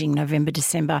me whinging. November,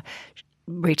 December,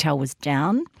 retail was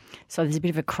down, so there's a bit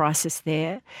of a crisis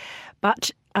there.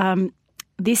 But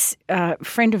this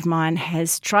friend of mine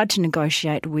has tried to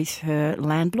negotiate with her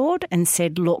landlord and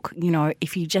said, look,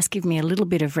 if you just give me a little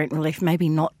bit of rent relief, maybe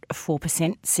not a 4%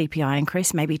 CPI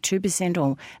increase, maybe 2%,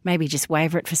 or maybe just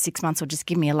waiver it for 6 months or just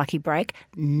give me a lucky break.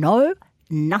 No,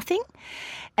 nothing.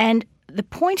 And the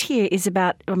point here is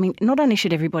about, not only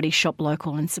should everybody shop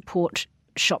local and support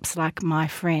shops like my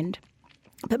friend,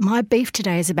 but my beef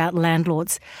today is about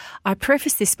landlords. I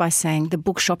preface this by saying the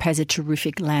bookshop has a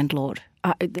terrific landlord.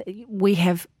 We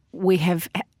have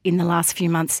in the last few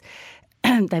months,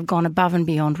 they've gone above and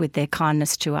beyond with their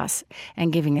kindness to us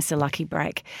and giving us a lucky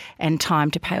break and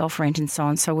time to pay off rent and so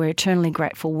on. So we're eternally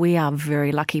grateful. We are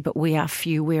very lucky, but we are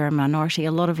few. We're a minority.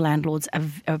 A lot of landlords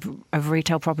of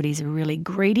retail properties are really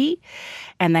greedy,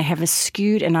 and they have a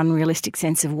skewed and unrealistic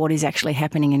sense of what is actually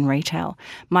happening in retail.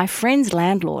 My friend's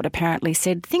landlord apparently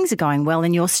said, things are going well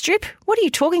in your strip. What are you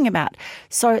talking about?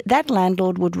 So that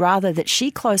landlord would rather that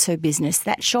she close her business,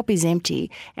 that shop is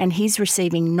empty, and he's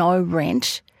receiving no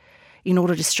rent in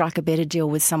order to strike a better deal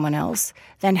with someone else,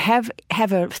 than have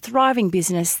a thriving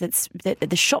business that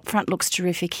the shop front looks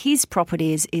terrific, his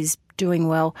property is doing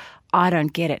well. I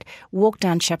don't get it. Walk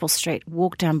down Chapel Street,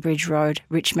 walk down Bridge Road,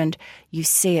 Richmond, you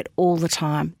see it all the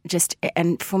time.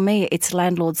 And for me, it's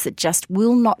landlords that just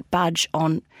will not budge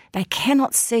on. They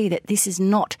cannot see that this is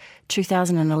not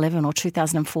 2011 or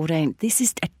 2014. This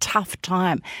is a tough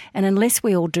time. And unless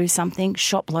we all do something,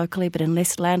 shop locally, but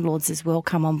unless landlords as well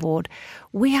come on board,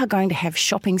 we are going to have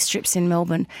shopping strips in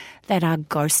Melbourne that are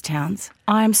ghost towns.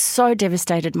 I am so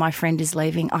devastated my friend is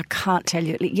leaving. I can't tell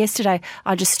you. Yesterday,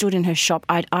 I just stood in her shop.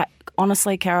 I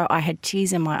honestly, Caro, I had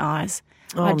tears in my eyes.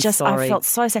 Oh, I felt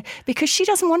so sad because she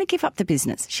doesn't want to give up the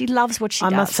business. She loves what she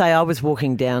does. I must say, I was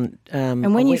walking down...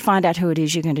 and when you find out who it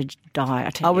is, you're going to die, I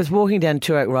tell you. I was walking down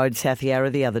Toorak Road, South Yarra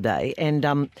the other day, and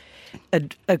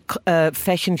a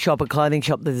fashion shop, a clothing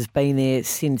shop that has been there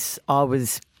since I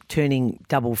was turning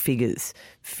double figures,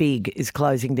 Fig, is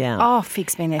closing down. Oh,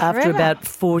 Fig's been there forever. After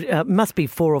about must be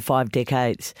 4 or 5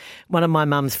 decades. One of my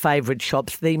mum's favourite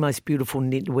shops, the most beautiful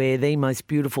knitwear, the most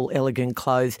beautiful elegant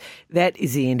clothes. That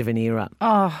is the end of an era.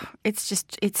 Oh, it's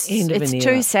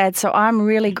too sad. So I'm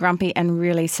really grumpy and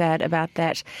really sad about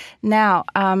that. Now,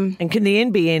 and can the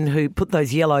NBN, who put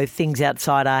those yellow things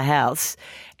outside our house,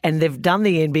 and they've done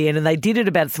the NBN, and they did it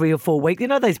about 3 or 4 weeks. You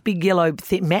know those big yellow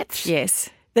mats? Yes.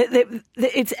 You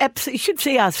should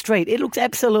see our street. It looks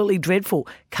absolutely dreadful.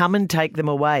 Come and take them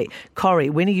away. Corrie,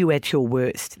 when are you at your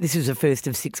worst? This is the first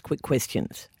of 6 quick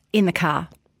questions. In the car.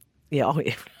 Yeah. Oh,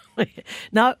 yeah.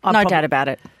 No doubt about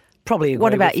it. Probably agree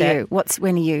What about with that. you?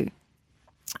 When are you?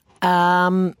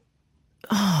 I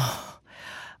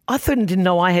didn't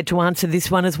know I had to answer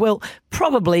this one as well.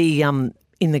 Probably in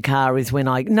the car is when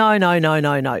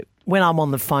No. When I'm on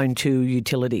the phone to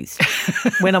utilities,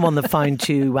 when I'm on the phone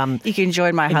to you can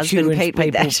join my husband Pete with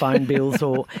people that. phone bills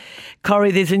or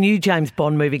Corrie. There's a new James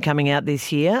Bond movie coming out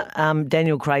this year.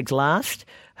 Daniel Craig's last.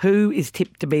 Who is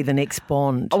tipped to be the next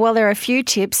Bond? Well, there are a few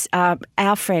tips.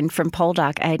 Our friend from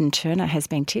Poldark, Aidan Turner, has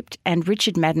been tipped, and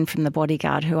Richard Madden from The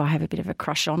Bodyguard, who I have a bit of a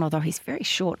crush on, although he's very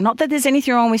short. Not that there's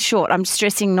anything wrong with short. I'm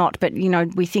stressing not, but,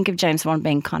 we think of James Bond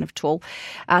being kind of tall.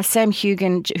 Sam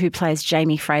Hugan, who plays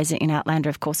Jamie Fraser in Outlander,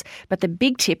 of course. But the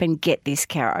big tip, and get this,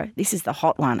 Caro, this is the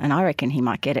hot one, and I reckon he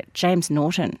might get it, James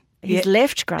Norton. He's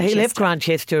left Grantchester. He left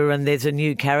Grantchester and there's a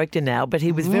new character now, but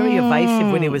he was very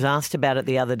evasive when he was asked about it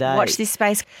the other day. Watch this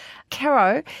space.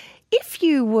 Caro, if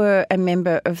you were a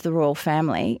member of the royal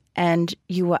family and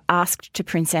you were asked to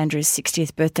Prince Andrew's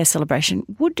 60th birthday celebration,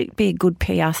 would it be a good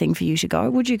PR thing for you to go?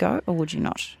 Would you go or would you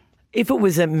not? If it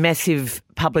was a massive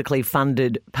publicly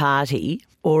funded party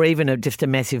or even just a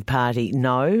massive party,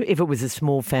 no. If it was a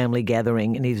small family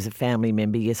gathering and he was a family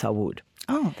member, yes, I would.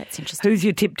 Oh, that's interesting. Who's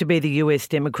your tip to be the US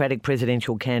Democratic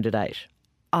presidential candidate?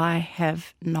 I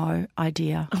have no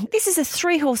idea. This is a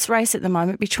 3-horse race at the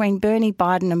moment between Bernie,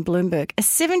 Biden and Bloomberg, a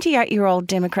 78-year-old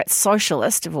Democrat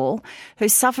socialist of all who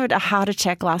suffered a heart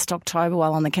attack last October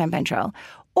while on the campaign trail,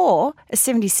 or a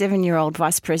 77-year-old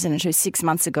vice president who 6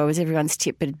 months ago was everyone's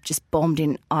tip but had just bombed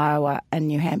in Iowa and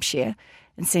New Hampshire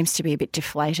and seems to be a bit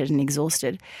deflated and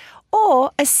exhausted.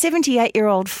 Or a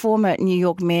 78-year-old former New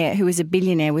York mayor who is a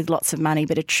billionaire with lots of money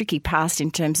but a tricky past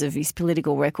in terms of his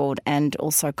political record and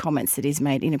also comments that he's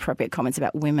made, inappropriate comments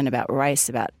about women, about race,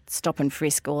 about stop and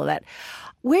frisk, all of that.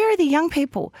 Where are the young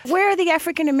people? Where are the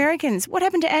African Americans? What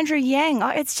happened to Andrew Yang?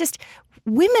 It's just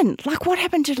women. Like, what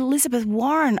happened to Elizabeth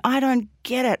Warren? I don't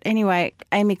get it. Anyway,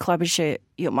 Amy Klobuchar,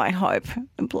 you're my hope.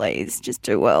 And please, just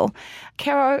do well.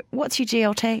 Caro, what's your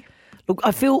GLT? Look,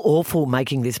 I feel awful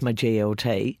making this my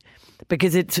GLT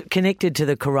because it's connected to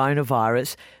the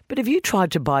coronavirus. But have you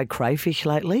tried to buy crayfish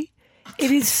lately? It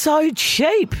is so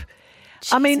cheap.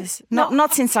 Jesus. I mean,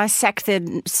 not since I sacked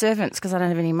the servants because I don't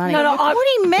have any money. What do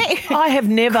you mean?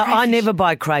 I never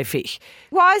buy crayfish.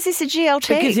 Why is this a GLT?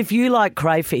 Because if you like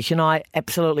crayfish, and I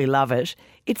absolutely love it,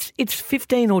 it's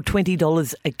 $15 or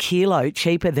 $20 a kilo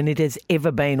cheaper than it has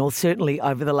ever been, or certainly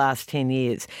over the last 10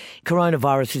 years.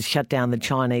 Coronavirus has shut down the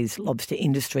Chinese lobster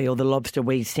industry, or the lobster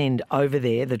we send over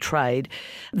there, the trade.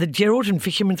 The Geraldton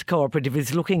Fishermen's Cooperative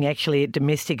is looking actually at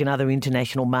domestic and other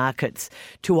international markets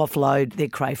to offload their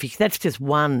crayfish. That's just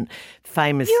one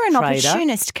famous trader. You're an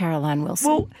opportunist, Caroline Wilson.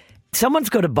 Well, someone's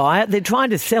got to buy it. They're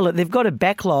trying to sell it. They've got a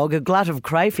backlog, a glut of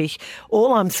crayfish.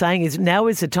 All I'm saying is now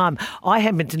is the time. I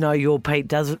happen to know your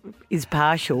Pete is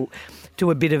partial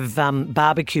to a bit of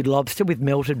barbecued lobster with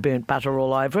melted burnt butter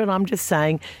all over it. I'm just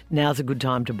saying now's a good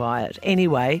time to buy it.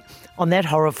 Anyway, on that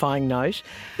horrifying note,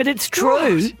 but it's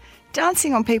true. God.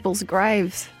 Dancing on people's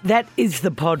graves. That is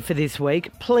the pod for this week.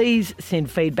 Please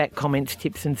send feedback, comments,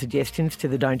 tips and suggestions to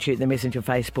the Don't Shoot the Messenger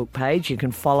Facebook page. You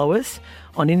can follow us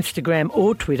on Instagram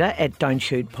or Twitter at Don't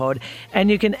Shoot Pod.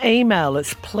 And you can email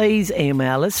us, please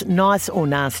email us, nice or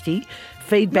nasty,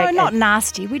 feedback. No, not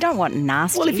nasty. We don't want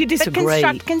nasty. Well, if you disagree.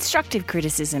 But constructive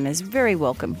criticism is very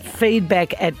welcome.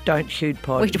 Feedback at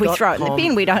don'tshootpod.com. We throw it in the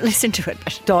bin. We don't listen to it.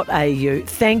 .au.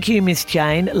 Thank you, Miss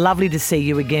Jane. Lovely to see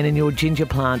you again, and your ginger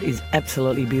plant is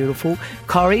absolutely beautiful.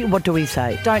 Corrie, what do we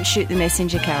say? Don't shoot the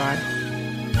messenger, Caro.